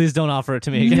good. Please don't offer it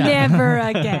to me again. Never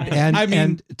again. And I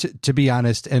mean, to be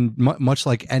honest, and much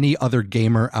like any other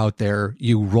gamer out there,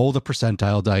 you roll the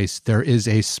percentile dice. There is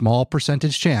a small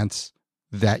percentage chance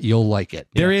that you'll like it.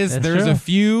 There's true. a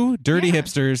few dirty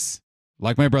hipsters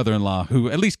like my brother-in-law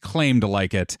who at least claim to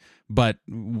like it, but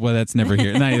that's neither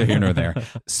here nor there.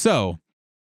 So,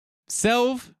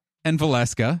 Selv and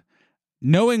Valeska,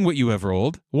 knowing what you have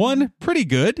rolled, one pretty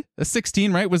good, a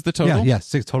 16, right, was the total? Yeah,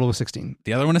 total of 16.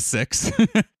 The other one a 6.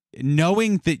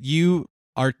 Knowing that you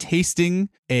are tasting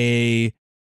we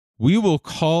will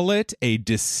call it a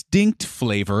distinct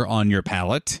flavor on your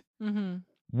palate. Mm-hmm.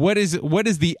 What is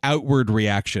the outward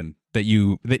reaction that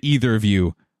either of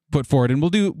you put forward? And we'll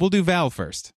do Val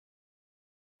first.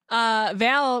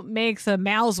 Val makes a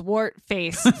Mal's wart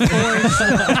face.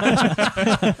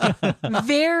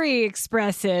 Very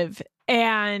expressive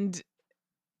and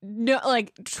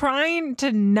trying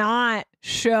to not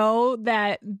show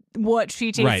that what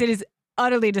she tasted is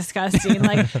utterly disgusting.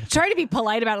 Try to be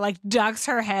polite about it, ducks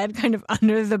her head kind of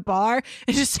under the bar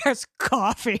and just starts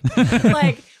coughing.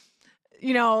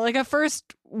 A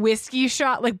first whiskey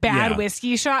shot, bad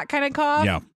whiskey shot kind of cough.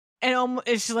 Yeah. And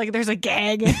it's just there's a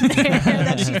gag in there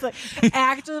that she's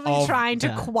actively trying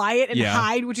to quiet and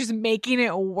hide, which is making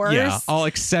it worse. Yeah, all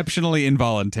exceptionally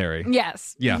involuntary.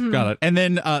 Yes. Yeah, got it. And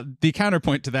then the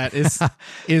counterpoint to that is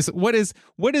what does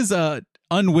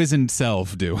unwizened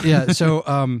self do? Yeah,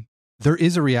 so there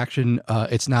is a reaction.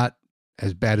 It's not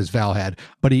as bad as Val had.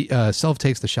 But he Selv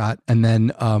takes the shot, and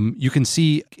then you can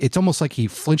see it's almost like he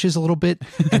flinches a little bit,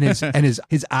 and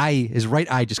his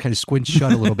right eye just kind of squints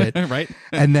shut a little bit, Right.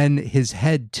 and then his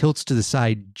head tilts to the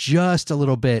side just a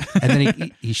little bit, and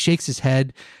then he shakes his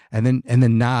head, and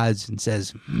then nods and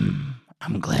says,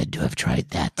 I'm glad to have tried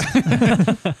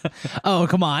that. Oh,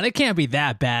 come on. It can't be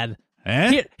that bad.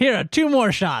 Eh? Here are 2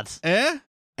 more shots.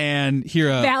 And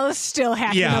Hira. Val is still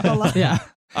hacking Yeah. up a lot. Yeah.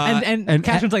 and- And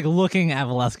Catherine's like looking at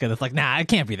Valeska. It's like, nah, it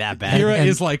can't be that bad. Hira and-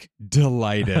 is like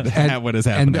delighted at what is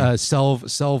and happening.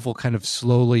 Selv will kind of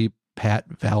slowly pat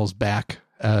Val's back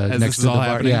As next this to is the all bar.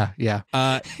 happening? Yeah.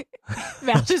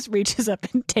 Val just reaches up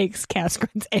and takes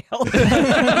Casgrin's ale.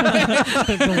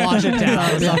 To wash it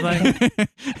down or something.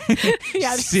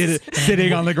 Yeah,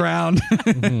 Sitting on the ground.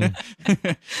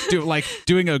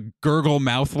 Doing a gurgle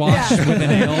mouthwash with an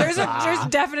ale. There's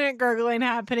definite gurgling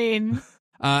happening.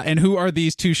 And who are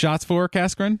these 2 shots for,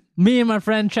 Casgrin? Me and my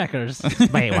friend Checkers.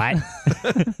 Wait, what?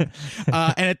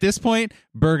 And at this point,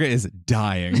 Berga is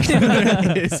dying.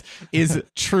 is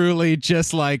truly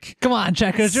just like Come on,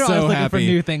 Checkers. You're so always looking for happy.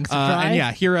 new things to try. And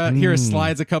yeah, Hira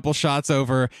slides a couple shots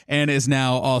over and is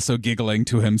now also giggling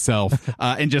to himself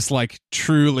and just like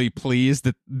truly pleased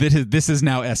that this is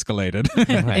now escalated.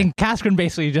 And Casgrin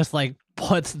basically just like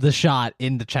puts the shot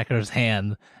into Checkers'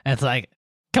 hand. And it's like,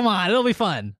 come on, it'll be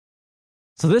fun.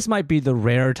 So this might be the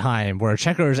rare time where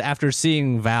Checkers, after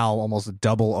seeing Val almost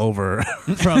double over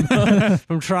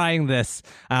from trying this,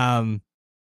 Caswin,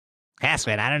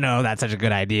 I don't know if that's such a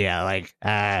good idea. Like,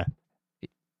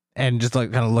 and just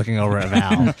like kind of looking over at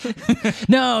Val.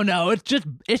 No,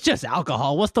 it's just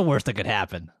alcohol. What's the worst that could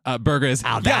happen? Berga is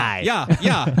I'll die.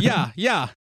 Yeah.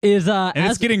 Is And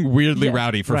it's getting weirdly yeah,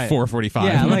 rowdy for right. 4:45.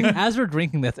 yeah, like as we're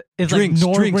drinking this, it's Drinks,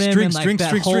 like drinks, Norgrim drinks, and like drinks, that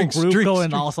drinks, whole drinks, group drinks, going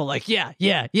drinks. also like yeah.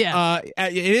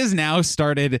 It is now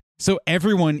started. So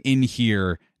everyone in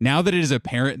here, now that it is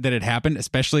apparent that it happened,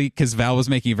 especially because Val was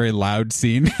making a very loud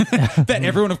scene, that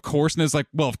everyone, of course, knows. Like,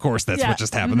 well, of course, that's Yeah. what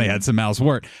just happened. They had some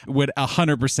malwort. Would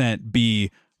 100% be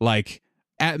like,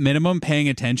 at minimum, paying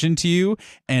attention to you,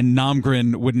 and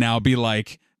Namgrin would now be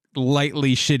like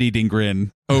lightly shit-eating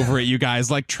grin over at you guys,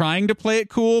 like trying to play it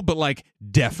cool, but like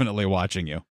definitely watching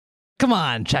you. Come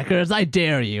on, Checkers, I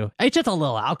dare you. It's just a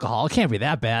little alcohol. It can't be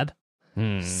that bad.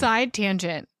 Side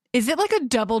tangent. Is it like a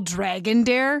double dragon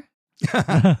dare?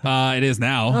 It is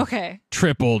now. Okay.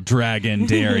 Triple dragon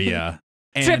Daria.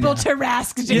 And- Triple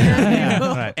Tarask dare.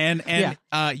 right. And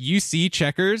you see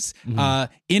Checkers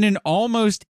in an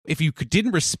almost, if you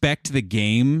didn't respect the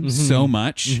game so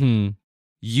much,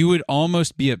 you would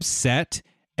almost be upset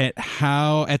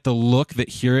at the look that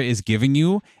Hira is giving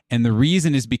you. And the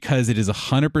reason is because it is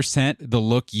 100% the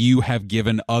look you have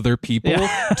given other people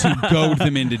to goad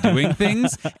them into doing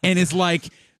things. And it's like,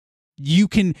 you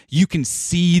can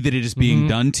see that it is being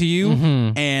done to you,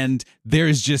 and there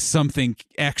is just something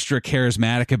extra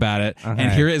charismatic about it. Okay.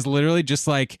 And Hira is literally just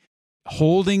like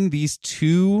holding these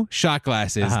 2 shot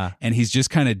glasses, and he's just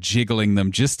kind of jiggling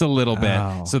them just a little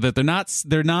bit so that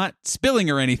they're not spilling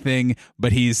or anything,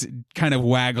 but he's kind of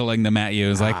waggling them at you.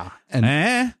 It's like, And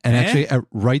actually,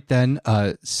 right then,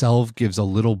 Selv gives a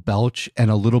little belch, and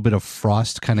a little bit of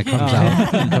frost kind of comes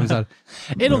out.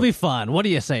 It'll be fun. What do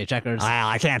you say, Checkers? Well,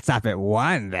 I can't stop at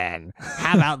 1 then.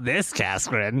 How about this,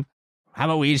 Casgrin? How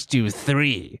about we each do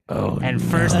 3? And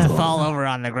first to fall over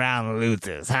on the ground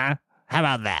loses, huh? How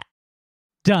about that?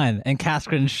 Done. And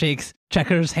Casgrin shakes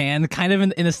Checkers' hand, kind of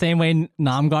in the same way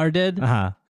Namgar did.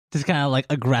 Just kind of like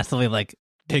aggressively, like,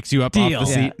 picks you up Deal. off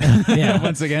the seat. Yeah.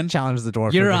 Once again. Challenge the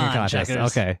dwarf. You're for drinking on, contest.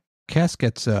 Checkers. Okay. Cass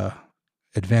gets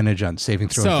advantage on saving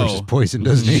throw So- versus poison,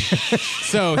 doesn't he?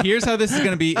 So here's how this is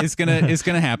going to be. It's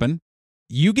gonna happen.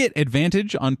 You get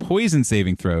advantage on poison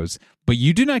saving throws, but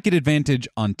you do not get advantage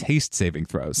on taste saving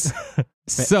throws.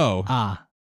 So I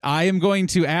am going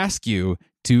to ask you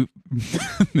to,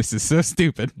 this is so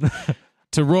stupid,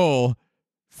 to roll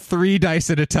 3 dice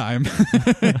at a time.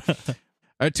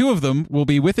 2 of them will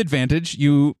be with advantage,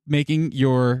 you making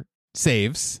your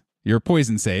saves, your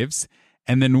poison saves,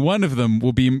 and then 1 of them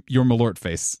will be your Malort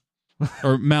face.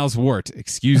 Or Mal's wart,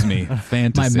 excuse me.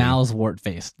 Fantasy. my Mal's wart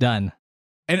face. Done.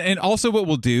 And also what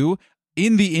we'll do,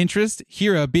 in the interest,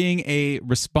 Hira, being a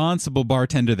responsible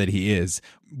bartender that he is,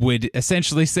 would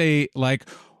essentially say like,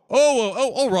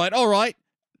 all right.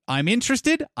 I'm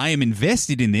interested. I am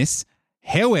invested in this.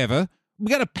 However, we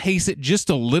got to pace it just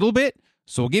a little bit.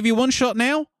 So I'll give you 1 shot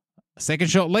now, a 2nd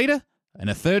shot later, and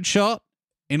a 3rd shot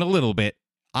in a little bit.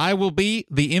 I will be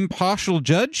the impartial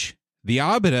judge, the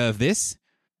arbiter of this.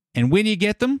 And when you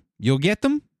get them, you'll get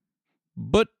them.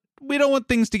 But we don't want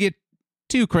things to get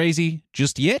too crazy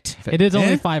just yet. It is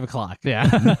only Eh? 5 o'clock.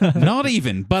 Yeah. Not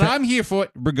even, but I'm here for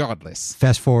it regardless.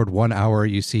 Fast forward 1 hour,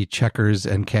 you see Checkers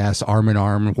and Cass arm in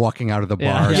arm walking out of the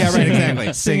Yeah. bar. Yeah, right,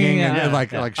 exactly. Singing Yeah. and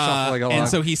like shuffling along. And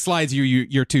so he slides you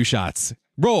your 2 shots.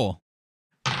 Roll.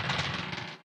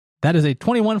 That is a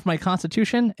 21 for my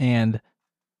Constitution and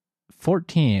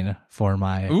 14 for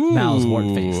my Mal's wart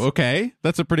face. Okay,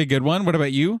 that's a pretty good one. What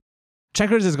about you?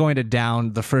 Checkers is going to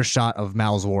down the first shot of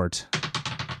Mal's wart.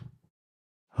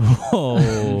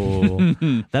 Whoa.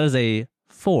 That is a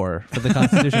 4 for the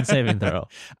Constitution saving throw.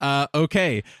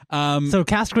 Okay. So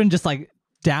Kaskrin just like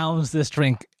downs this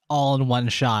drink all in one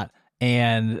shot,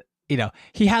 and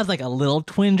he has like a little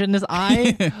twinge in his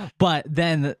eye, but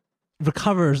then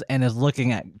recovers and is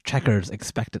looking at Checkers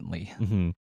expectantly. Mm-hmm.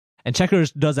 And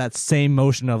Checkers does that same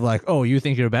motion of like, oh, you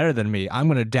think you're better than me? I'm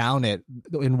going to down it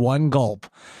in one gulp.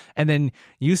 And then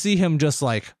you see him just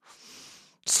like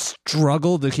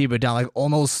struggle to keep it down, like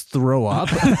almost throw up.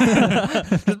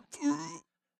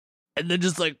 And then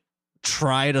just like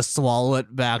try to swallow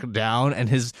it back down. And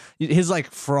his like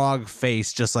frog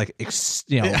face just like, like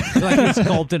it's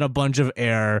sculpted in a bunch of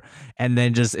air. And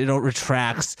then just it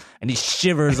retracts and he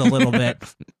shivers a little bit.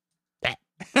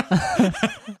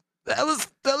 That was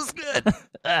good.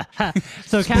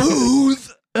 So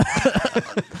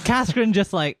Kaskrin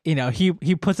just like,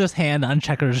 he puts his hand on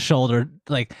Checkers' shoulder,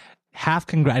 like half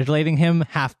congratulating him,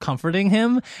 half comforting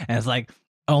him, and it's like,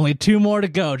 only 2 more to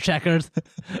go, Checkers.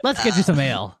 Let's get you some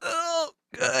ale. Oh,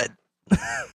 good.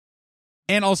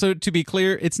 And also, to be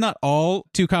clear, it's not all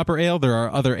 2 copper ale. There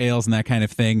are other ales and that kind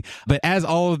of thing. But as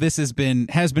all of this has been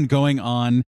going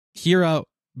on, Hira,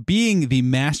 being the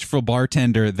masterful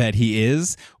bartender that he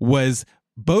is, was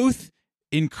both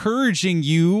encouraging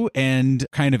you and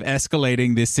kind of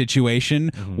escalating this situation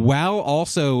while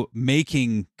also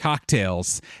making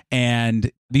cocktails.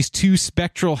 And these 2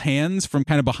 spectral hands from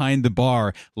kind of behind the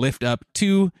bar lift up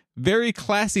 2 very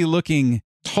classy looking,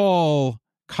 tall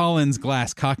Collins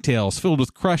glass cocktails filled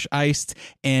with crushed iced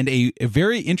and a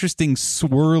very interesting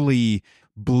swirly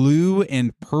blue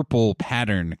and purple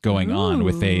pattern going on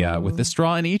with a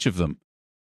straw in each of them.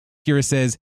 Kira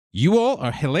says, "You all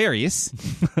are hilarious,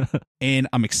 and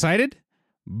I'm excited,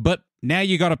 but now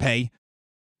you gotta pay.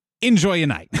 Enjoy your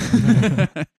night."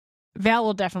 Val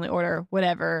will definitely order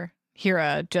whatever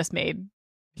Hira just made.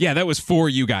 Yeah, that was for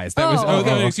you guys. That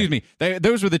was excuse me.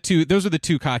 Those were the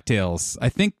 2 cocktails. I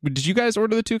think, did you guys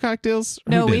order the 2 cocktails?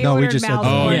 No, we ordered just said Mal's.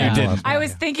 Oh, Yeah. you didn't. I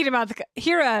was thinking about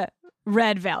Hira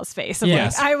read Val's face.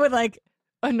 Yes. I would like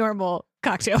a normal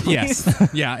cocktail, please. Yes.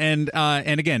 Yeah, and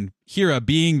again, Hira,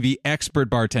 being the expert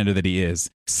bartender that he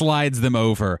is, slides them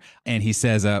over and he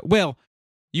says, well,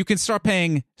 you can start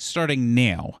paying starting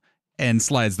now, and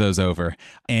slides those over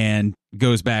and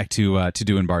goes back to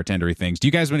doing bartendery things. Do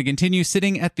you guys want to continue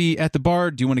sitting at the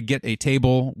bar? Do you want to get a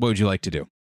table? What would you like to do?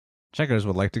 Checkers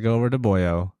would like to go over to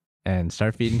Boyo and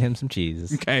start feeding him some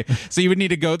cheese. Okay, so you would need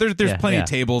to go. There's plenty of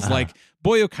tables. Like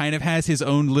Boyo kind of has his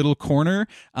own little corner,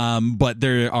 but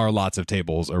there are lots of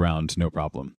tables around. No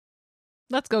problem.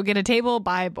 Let's go get a table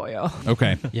by Boyo.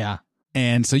 Okay. Yeah.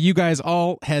 And so you guys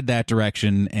all head that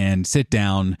direction and sit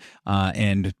down,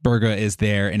 and Berga is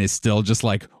there and is still just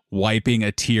like wiping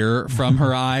a tear from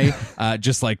her eye,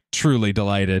 just like truly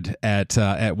delighted at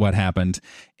what happened.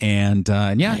 And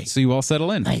yeah, so you all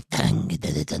settle in. My tongue is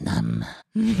a little numb.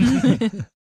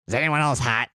 Is anyone else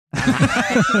hot?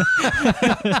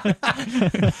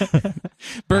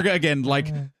 Berga again,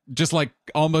 like just like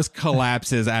almost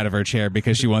collapses out of her chair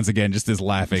because she once again just is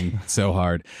laughing so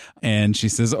hard. And she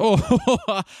says,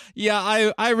 "Oh,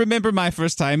 yeah, I remember my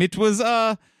first time. It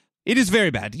is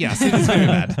very bad. Yes, it is very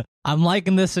bad." I'm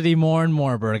liking this city more and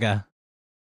more, Berga.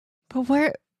 But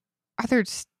where are there?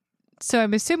 So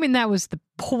I'm assuming that was the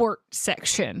port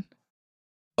section.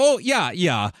 Oh,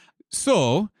 yeah.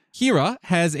 So Hira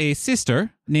has a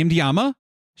sister named Yama.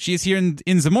 She is here in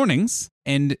the mornings,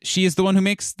 and she is the one who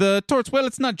makes the torts. Well,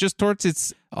 it's not just torts.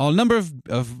 It's a number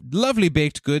of lovely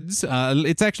baked goods.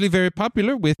 It's actually very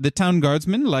popular with the town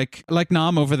guardsmen like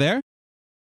Nam over there.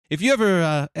 If you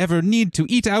ever need to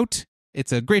eat out,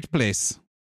 it's a great place.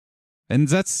 And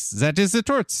that is the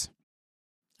torts.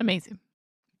 Amazing.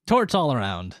 Torts all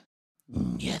around.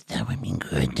 Yeah, that would be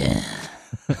good.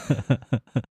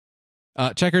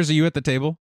 Checkers, are you at the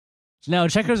table? No,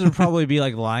 Checkers would probably be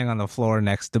like lying on the floor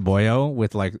next to Boyo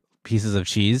with like pieces of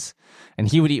cheese, and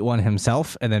he would eat one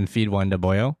himself and then feed one to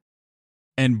Boyo.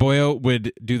 And Boyo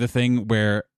would do the thing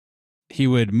where he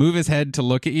would move his head to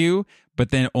look at you, but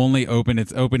then only open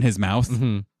his mouth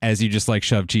as you just like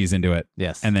shove cheese into it.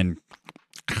 Yes. And then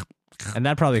And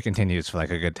that probably continues for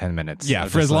like a good 10 minutes. yeah,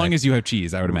 for as long as you have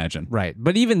cheese, I would imagine. Right.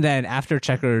 But even then, after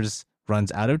Checkers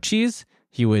runs out of cheese,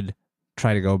 he would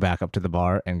try to go back up to the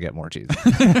bar and get more cheese.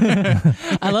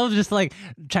 I love just like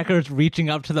Checkers reaching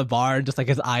up to the bar and just like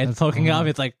his eyes poking up.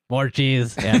 It's like, more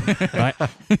cheese. Yeah.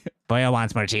 Boyo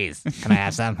wants more cheese. Can I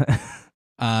have some?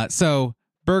 So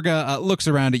Berga looks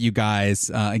around at you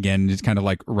guys again, just kind of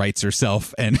like rights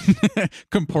herself and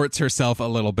comports herself a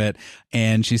little bit.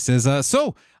 And she says,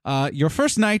 so your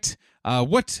first night,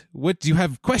 what do you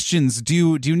have questions?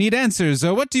 Do you need answers?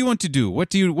 What do you want to do? What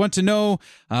do you want to know?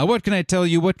 What can I tell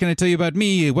you? What can I tell you about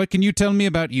me? What can you tell me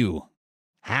about you?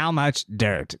 How much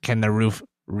dirt can the roof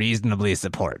reasonably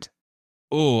support?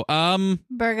 Oh,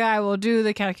 Berga, I will do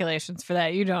the calculations for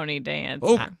that. You don't need to answer.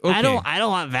 okay. I don't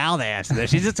want Val to answer this.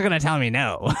 She's just gonna tell me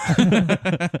no.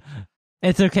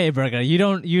 It's okay, Berga. You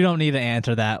don't need to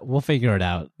answer that. We'll figure it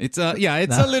out. It's a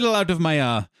little out of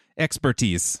my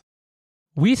expertise.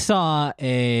 We saw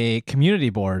a community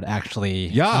board actually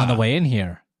Yeah. on the way in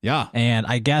here. Yeah. And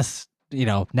I guess,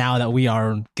 now that we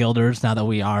are guilders, now that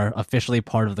we are officially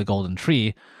part of the Golden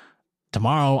Tree,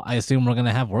 tomorrow I assume we're going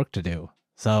to have work to do.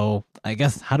 So I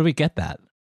guess, how do we get that?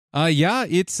 Yeah,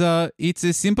 it's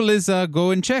as simple as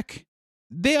go and check.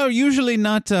 They are usually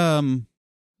not,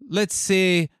 let's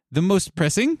say, the most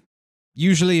pressing.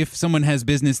 Usually if someone has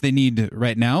business they need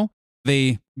right now,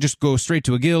 they just go straight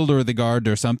to a guild or the guard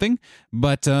or something.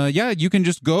 But yeah, you can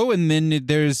just go and then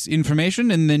there's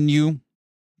information and then you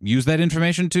use that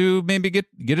information to maybe get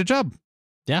a job.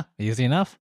 Yeah, easy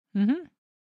enough. Mm-hmm.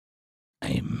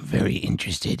 I'm very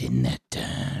interested in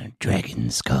that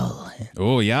dragon skull.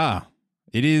 Oh, yeah.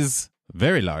 It is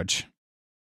very large.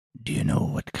 Do you know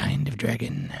what kind of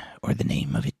dragon or the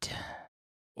name of it?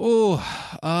 Oh,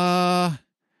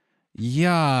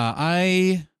 yeah,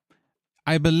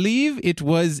 I believe it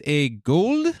was a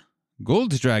gold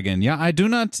dragon. Yeah, I do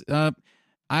not,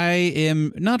 I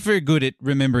am not very good at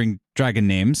remembering dragon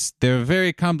names. They're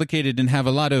very complicated and have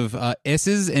a lot of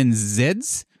S's and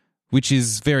Z's, which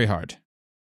is very hard.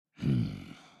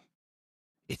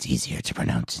 It's easier to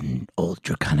pronounce in Old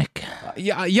Draconic.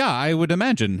 Yeah, I would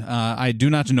imagine. I do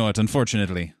not know it,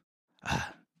 unfortunately.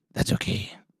 That's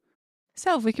okay.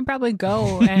 So we can probably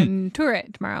go and tour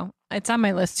it tomorrow. It's on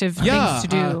my list of Yeah, things to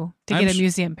do to I'm get a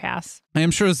museum pass. I am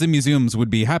sure the museums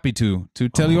would be happy to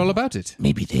tell you all about it.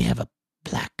 Maybe they have a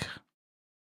plaque.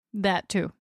 That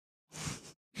too.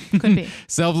 Could be.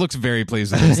 Selv looks very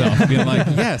pleased with himself, being like,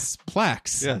 yes,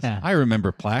 plaques. Yes. Yeah. I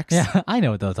remember plaques. Yeah, I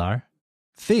know what those are.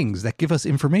 Things that give us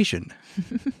information.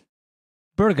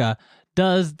 Berga,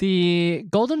 does the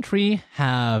Golden Tree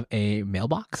have a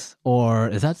mailbox? Or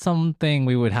is that something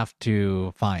we would have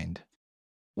to find?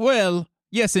 Well,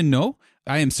 yes and no.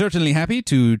 I am certainly happy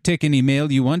to take any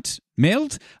mail you want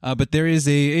mailed, but there is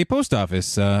a post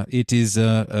office. It is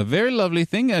a very lovely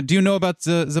thing. Do you know about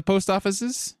the post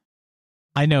offices?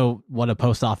 I know what a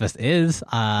post office is.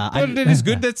 Well, it is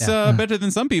good. That's better than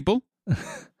some people.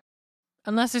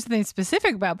 Unless there's something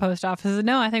specific about post offices.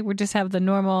 No, I think we just have the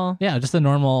normal Yeah, just a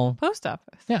normal. post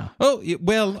office. Yeah. Oh,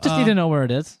 well. Just need to know where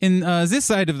it is. In this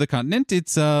side of the continent,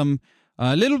 it's a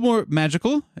little more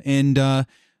magical, and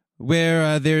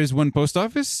where there's one post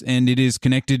office, and it is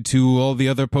connected to all the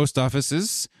other post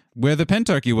offices where the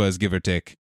Pentarchy was, give or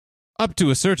take. Up to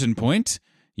a certain point,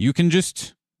 you can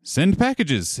just send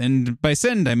packages, and by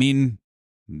send, I mean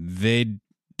they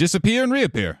disappear and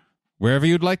reappear wherever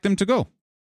you'd like them to go.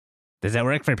 Does it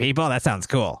work for people? That sounds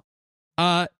cool.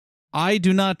 I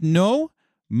do not know.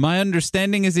 My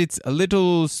understanding is it's a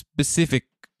little specific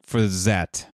for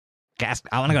that.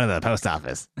 I want to go to the post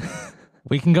office.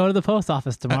 We can go to the post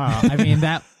office tomorrow. I mean,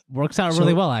 that works out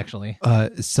really well, actually.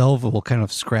 Selva will kind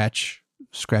of scratch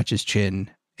his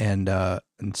chin and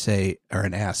say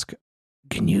and ask,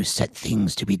 Can you set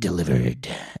things to be delivered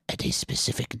at a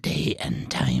specific day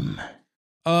and time?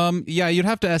 Yeah, you'd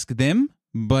have to ask them,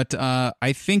 but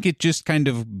I think it just kind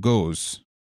of goes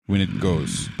when it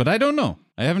goes. But I don't know.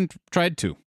 I haven't tried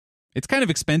to. It's kind of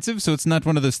expensive, so it's not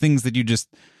one of those things that you just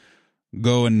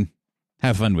go and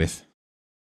have fun with.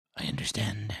 I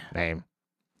understand. Name.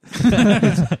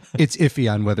 it's iffy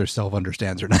on whether Selva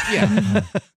understands or not. Yeah.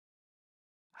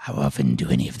 How often do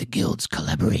any of the guilds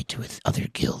collaborate with other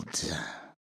guilds?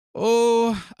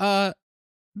 Oh,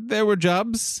 there were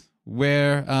jobs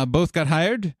where both got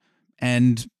hired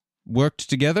and worked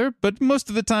together, but most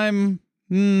of the time,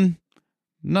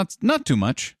 not too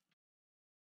much.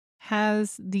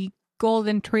 Has the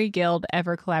Golden Tree Guild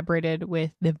ever collaborated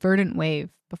with the Verdant Wave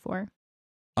before?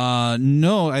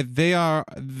 No, they are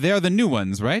the new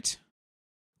ones, right?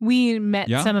 We met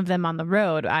Yeah. some of them on the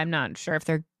road. I'm not sure if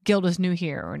their guild is new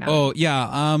here or not. Oh,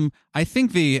 yeah. I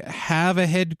think they have a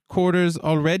headquarters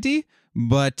already,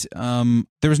 but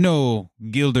there was no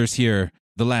guilders here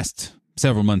the last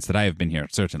several months that I have been here,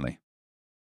 certainly.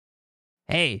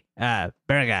 Hey,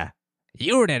 Berga,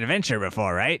 you were an adventurer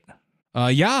before, right?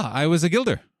 Yeah, I was a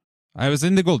guilder. I was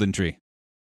in the Golden Tree.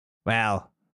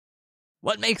 Well,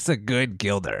 what makes a good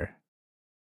guilder?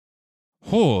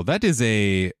 Oh, that is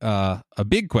a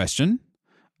big question.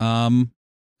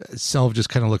 Selv just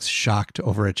kind of looks shocked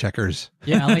over at Checkers.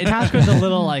 Yeah, like Casker's a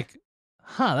little like,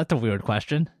 that's a weird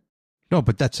question. No,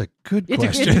 but that's a good It's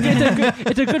question.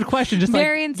 it's a good question. Just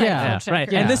Very like, insightful, yeah, Checkers.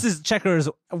 Right. Yeah. And this is Checker's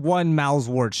one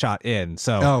Malsword shot in.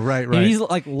 So Oh, right, right. he's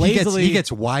like lazily. He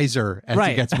gets wiser as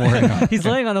right. he gets more in. He's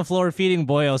laying on the floor feeding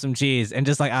Boyo some cheese and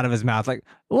just like out of his mouth, like,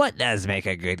 What does make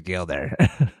a good guilder?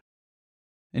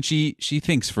 And she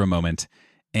thinks for a moment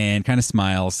and kind of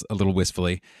smiles a little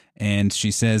wistfully. And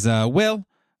she says, well,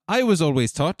 I was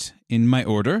always taught in my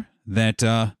order that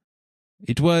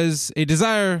it was a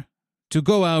desire to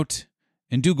go out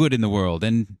and do good in the world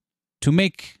and to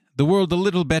make the world a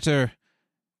little better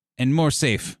and more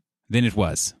safe than it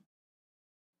was.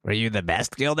 Were you the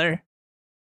best guilder?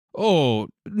 Oh,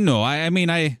 no, I mean,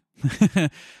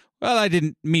 well, I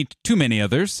didn't meet too many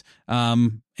others.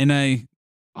 And I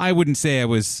wouldn't say I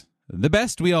was the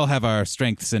best. We all have our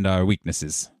strengths and our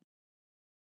weaknesses.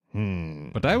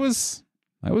 But I was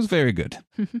very good.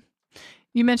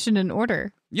 You mentioned an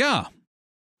order. Yeah.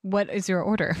 What is your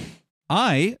order?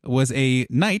 I was a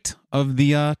knight of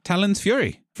the Talon's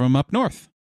Fury from up north.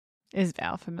 Is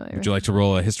Val familiar? Would you like to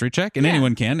roll a history check? And Yeah.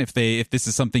 anyone can, if this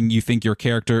is something you think your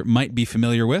character might be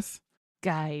familiar with.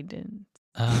 Guidance.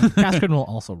 Caskerin will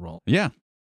also roll. Yeah.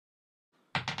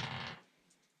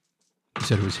 You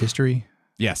said it was history?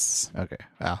 Yes. Okay.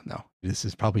 Well, no. This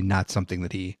is probably not something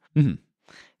that he...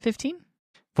 15?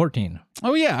 14.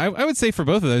 Oh, yeah. I would say for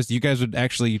both of those, you guys would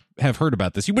actually have heard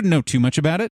about this. You wouldn't know too much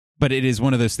about it, but it is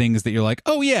one of those things that you're like,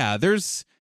 oh, yeah, there's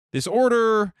this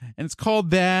order, and it's called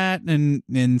that,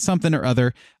 and something or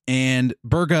other. And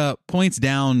Berga points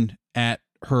down at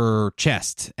her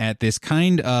chest at this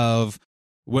kind of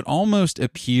what almost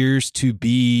appears to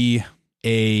be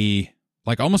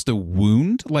almost a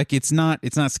wound. Like it's not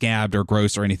scabbed or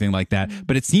gross or anything like that,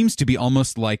 but it seems to be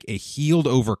almost like a healed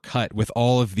over cut with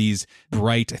all of these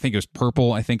bright, I think it was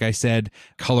purple, I think I said,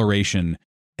 coloration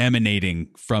emanating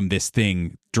from this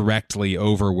thing directly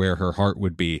over where her heart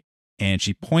would be. And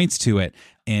she points to it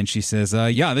and she says,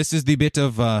 yeah, this is the bit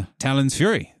of Talon's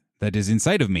Fury that is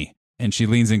inside of me. And she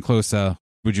leans in close.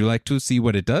 Would you like to see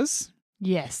what it does?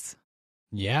 Yes.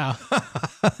 Yeah.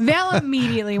 Val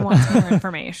immediately wants more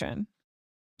information.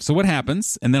 So what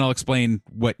happens, and then I'll explain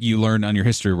what you learn on your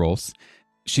history rolls.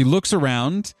 She looks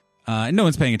around. No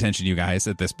one's paying attention to you guys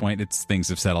at this point. Things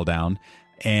have settled down.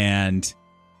 And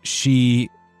she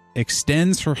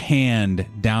extends her hand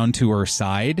down to her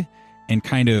side and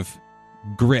kind of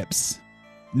grips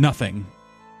nothing.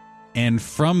 And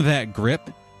from that grip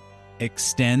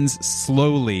extends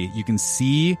slowly. You can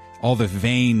see all the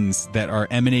veins that are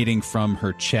emanating from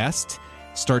her chest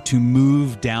start to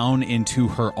move down into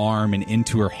her arm and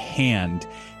into her hand,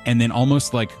 and then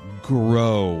almost like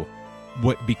grow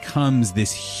what becomes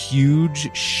this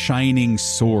huge shining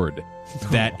sword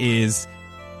that is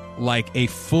like a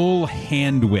full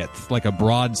hand width, like a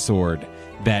broadsword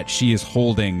that she is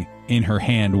holding in her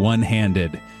hand,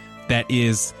 one-handed, that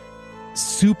is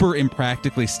super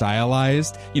impractically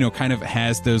stylized, kind of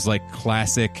has those like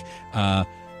classic,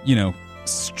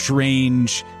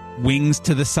 strange wings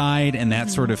to the side and that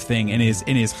sort of thing, and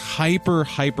is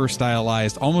hyper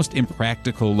stylized, almost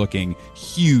impractical looking,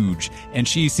 huge. And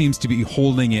she seems to be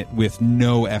holding it with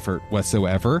no effort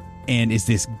whatsoever, and is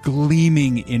this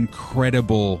gleaming,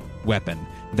 incredible weapon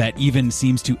that even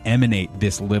seems to emanate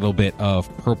this little bit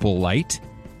of purple light.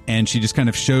 And she just kind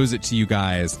of shows it to you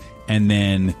guys and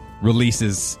then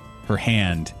releases her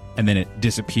hand, and then it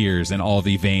disappears and all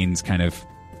the veins kind of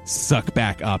suck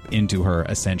back up into her,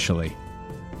 essentially.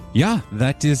 Yeah,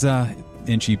 that is,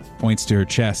 and she points to her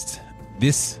chest.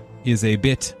 This is a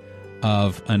bit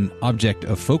of an object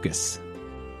of focus.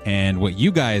 And what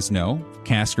you guys know,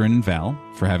 Caskerin and Val,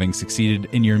 for having succeeded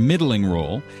in your middling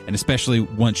role, and especially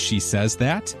once she says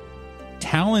that,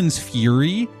 Talon's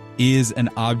Fury is an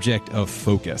object of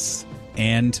focus.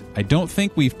 And I don't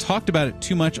think we've talked about it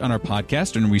too much on our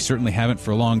podcast, and we certainly haven't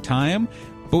for a long time.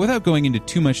 But without going into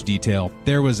too much detail,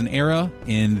 there was an era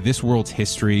in this world's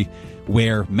history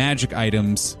where magic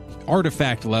items,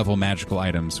 artifact-level magical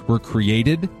items, were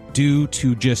created due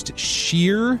to just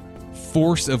sheer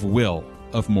force of will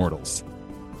of mortals.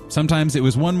 Sometimes it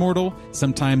was one mortal,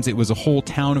 sometimes it was a whole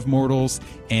town of mortals,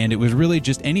 and it was really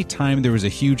just any time there was a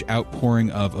huge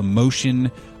outpouring of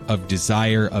emotion, of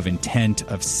desire, of intent,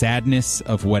 of sadness,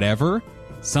 of whatever.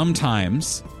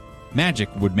 Sometimes magic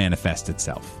would manifest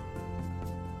itself.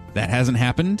 That hasn't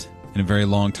happened in a very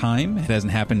long time. It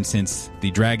hasn't happened since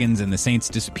the dragons and the saints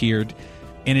disappeared.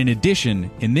 And in addition,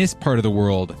 in this part of the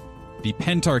world, the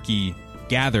Pentarchy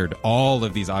gathered all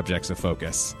of these objects of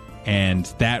focus, and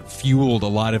that fueled a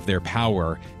lot of their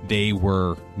power. They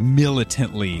were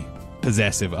militantly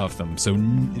possessive of them, so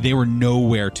they were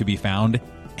nowhere to be found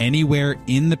anywhere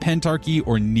in the Pentarchy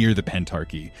or near the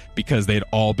Pentarchy, because they'd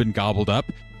all been gobbled up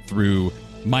through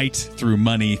might, through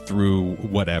money, through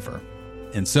whatever.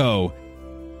 And so,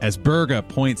 as Berga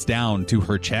points down to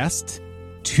her chest,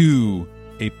 to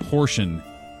a portion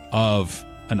of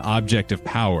an object of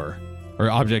power, or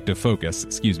object of focus,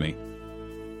 excuse me,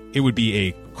 it would be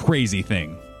a crazy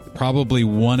thing. Probably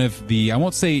one of the, I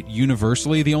won't say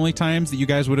universally the only times that you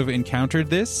guys would have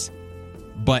encountered this,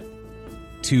 but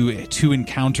to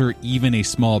encounter even a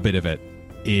small bit of it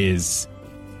is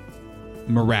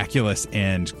miraculous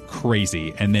and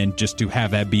crazy. And then just to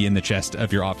have that be in the chest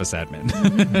of your office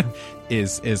admin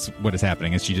is what is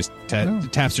happening. As she just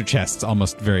taps her chest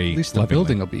almost very At least the lovingly.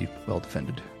 building will be well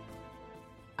defended.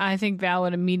 I think Val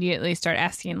would immediately start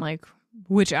asking, like,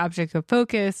 which object of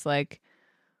focus, like,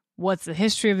 what's the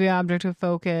history of the object of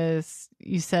focus?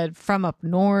 You said from up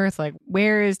north, like,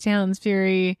 where is Talon's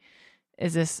Fury?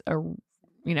 Is this a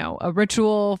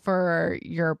ritual for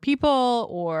your people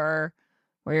or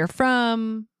where you're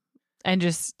from? And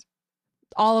just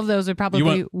all of those would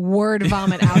probably word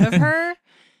vomit out of her.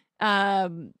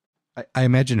 I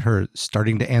imagine her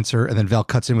starting to answer, and then Val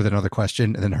cuts in with another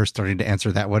question, and then her starting to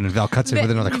answer that one, and Val cuts in with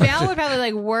another question. Val would probably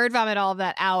like word vomit all of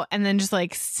that out, and then just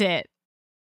like sit,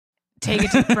 take a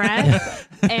deep breath,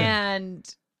 and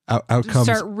out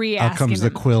start re-asking. Out comes the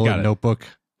them. quill Got and it. notebook.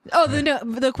 Oh,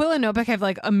 the quill and notebook have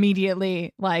like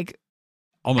immediately like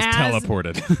Almost as-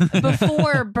 teleported.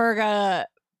 before Berga.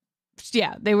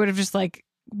 Yeah, they would have just like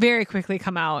very quickly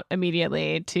come out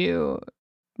immediately to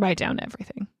write down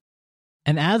everything.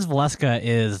 And as Valeska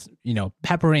is,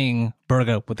 peppering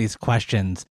Berga with these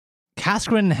questions,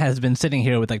 Kaskrin has been sitting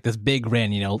here with like this big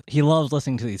grin. He loves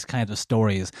listening to these kinds of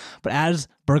stories. But as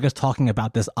Berga's talking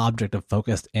about this object of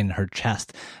focus in her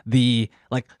chest, the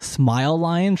like smile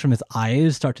lines from his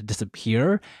eyes start to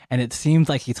disappear, and it seems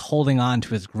like he's holding on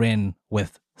to his grin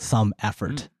with some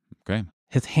effort. Okay.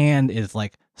 His hand is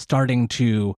like starting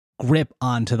to grip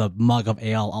onto the mug of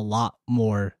ale a lot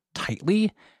more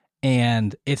tightly,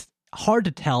 and it's hard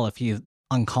to tell if he's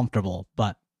uncomfortable,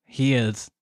 but he is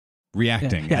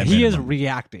Reacting. Yeah, at he is minimum.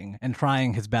 reacting and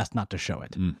trying his best not to show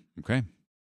it. Okay.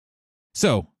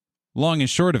 So, long and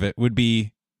short of it would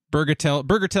be Berga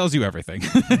tells you everything.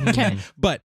 Okay.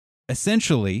 But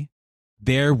essentially,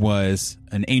 there was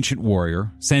an ancient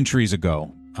warrior centuries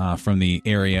ago from the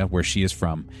area where she is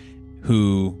from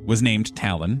who was named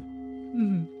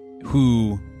Talon,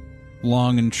 who,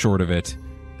 long and short of it,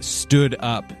 stood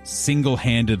up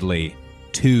single-handedly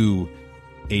to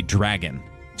a dragon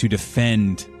to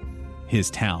defend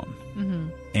his town.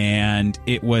 And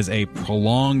it was a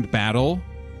prolonged battle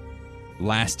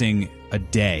lasting a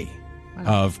day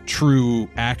of true,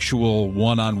 actual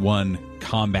one-on-one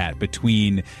combat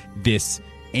between this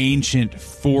ancient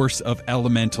force of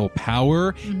elemental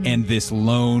power and this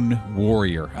lone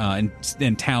warrior.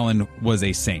 And Talon was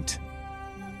a saint.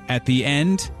 At the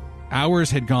end,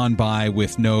 hours had gone by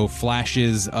with no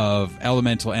flashes of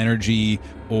elemental energy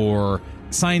or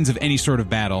signs of any sort of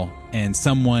battle, and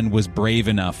someone was brave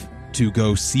enough to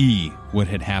go see what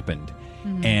had happened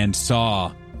and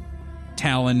saw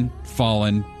Talon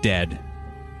fallen dead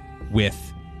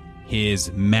with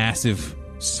his massive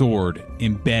sword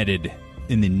embedded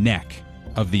in the neck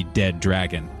of the dead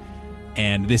dragon.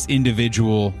 And this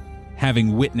individual,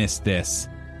 having witnessed this,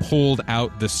 pulled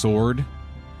out the sword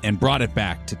and brought it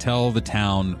back to tell the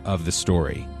town of the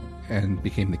story. And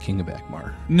became the king of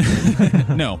Akmar.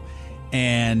 No.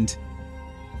 And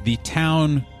the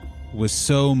town was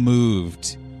so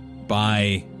moved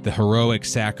by the heroic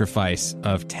sacrifice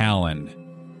of Talon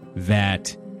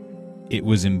that it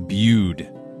was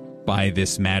imbued by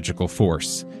this magical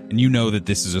force. And you know that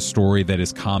this is a story that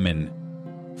is common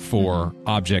for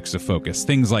objects of focus,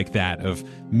 things like that, of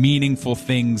meaningful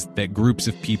things that groups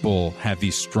of people have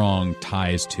these strong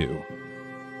ties to.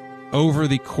 Over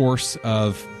the course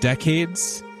of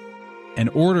decades, an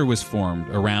order was formed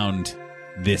around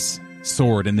this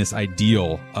sword and this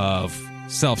ideal of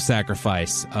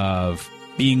self-sacrifice, of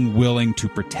being willing to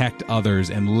protect others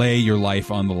and lay your life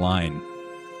on the line.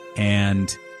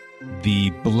 And the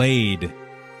blade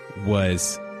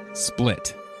was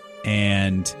split,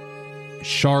 and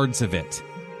shards of it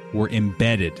were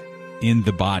embedded in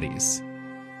the bodies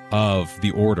of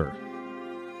the order.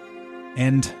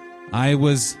 And I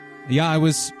was Yeah, I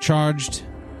was charged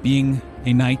being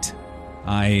a knight.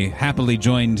 I happily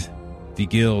joined the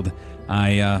guild.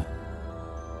 I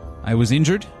was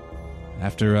injured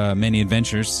after many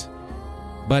adventures,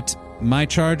 but my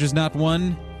charge is not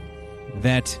one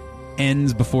that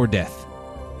ends before death.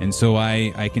 And so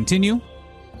I continue.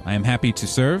 I am happy to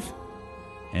serve,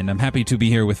 and I'm happy to be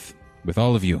here with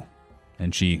all of you.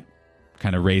 And she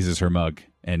kind of raises her mug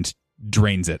and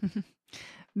drains it.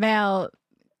 Val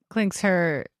clinks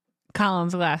her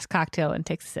Collins glass cocktail and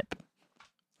takes a sip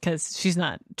because she's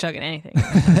not chugging anything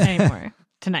anymore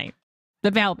tonight.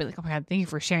 But Val will be like, oh my God, thank you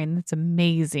for sharing. That's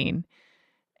amazing.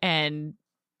 And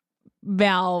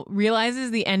Val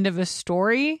realizes the end of a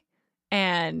story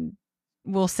and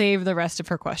will save the rest of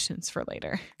her questions for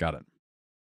later. Got it.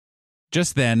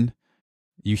 Just then,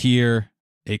 you hear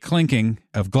a clinking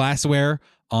of glassware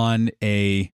on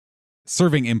a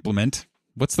serving implement.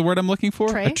 What's the word I'm looking for?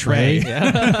 Tray? A tray.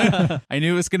 Yeah. I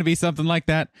knew it was going to be something like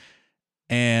that.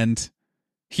 And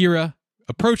Hira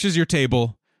approaches your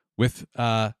table with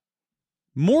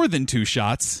more than 2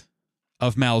 shots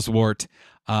of Malswort.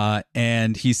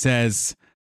 And he says,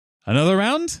 another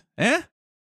round? Eh?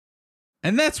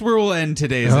 And that's where we'll end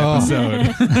today's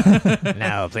episode.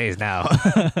 No, please, no.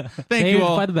 Thank you Saved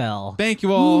all. by the bell. Thank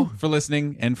you all for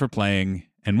listening and for playing.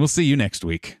 And we'll see you next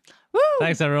week. Woo!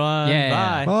 Thanks, everyone.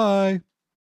 Yeah. Bye. Bye.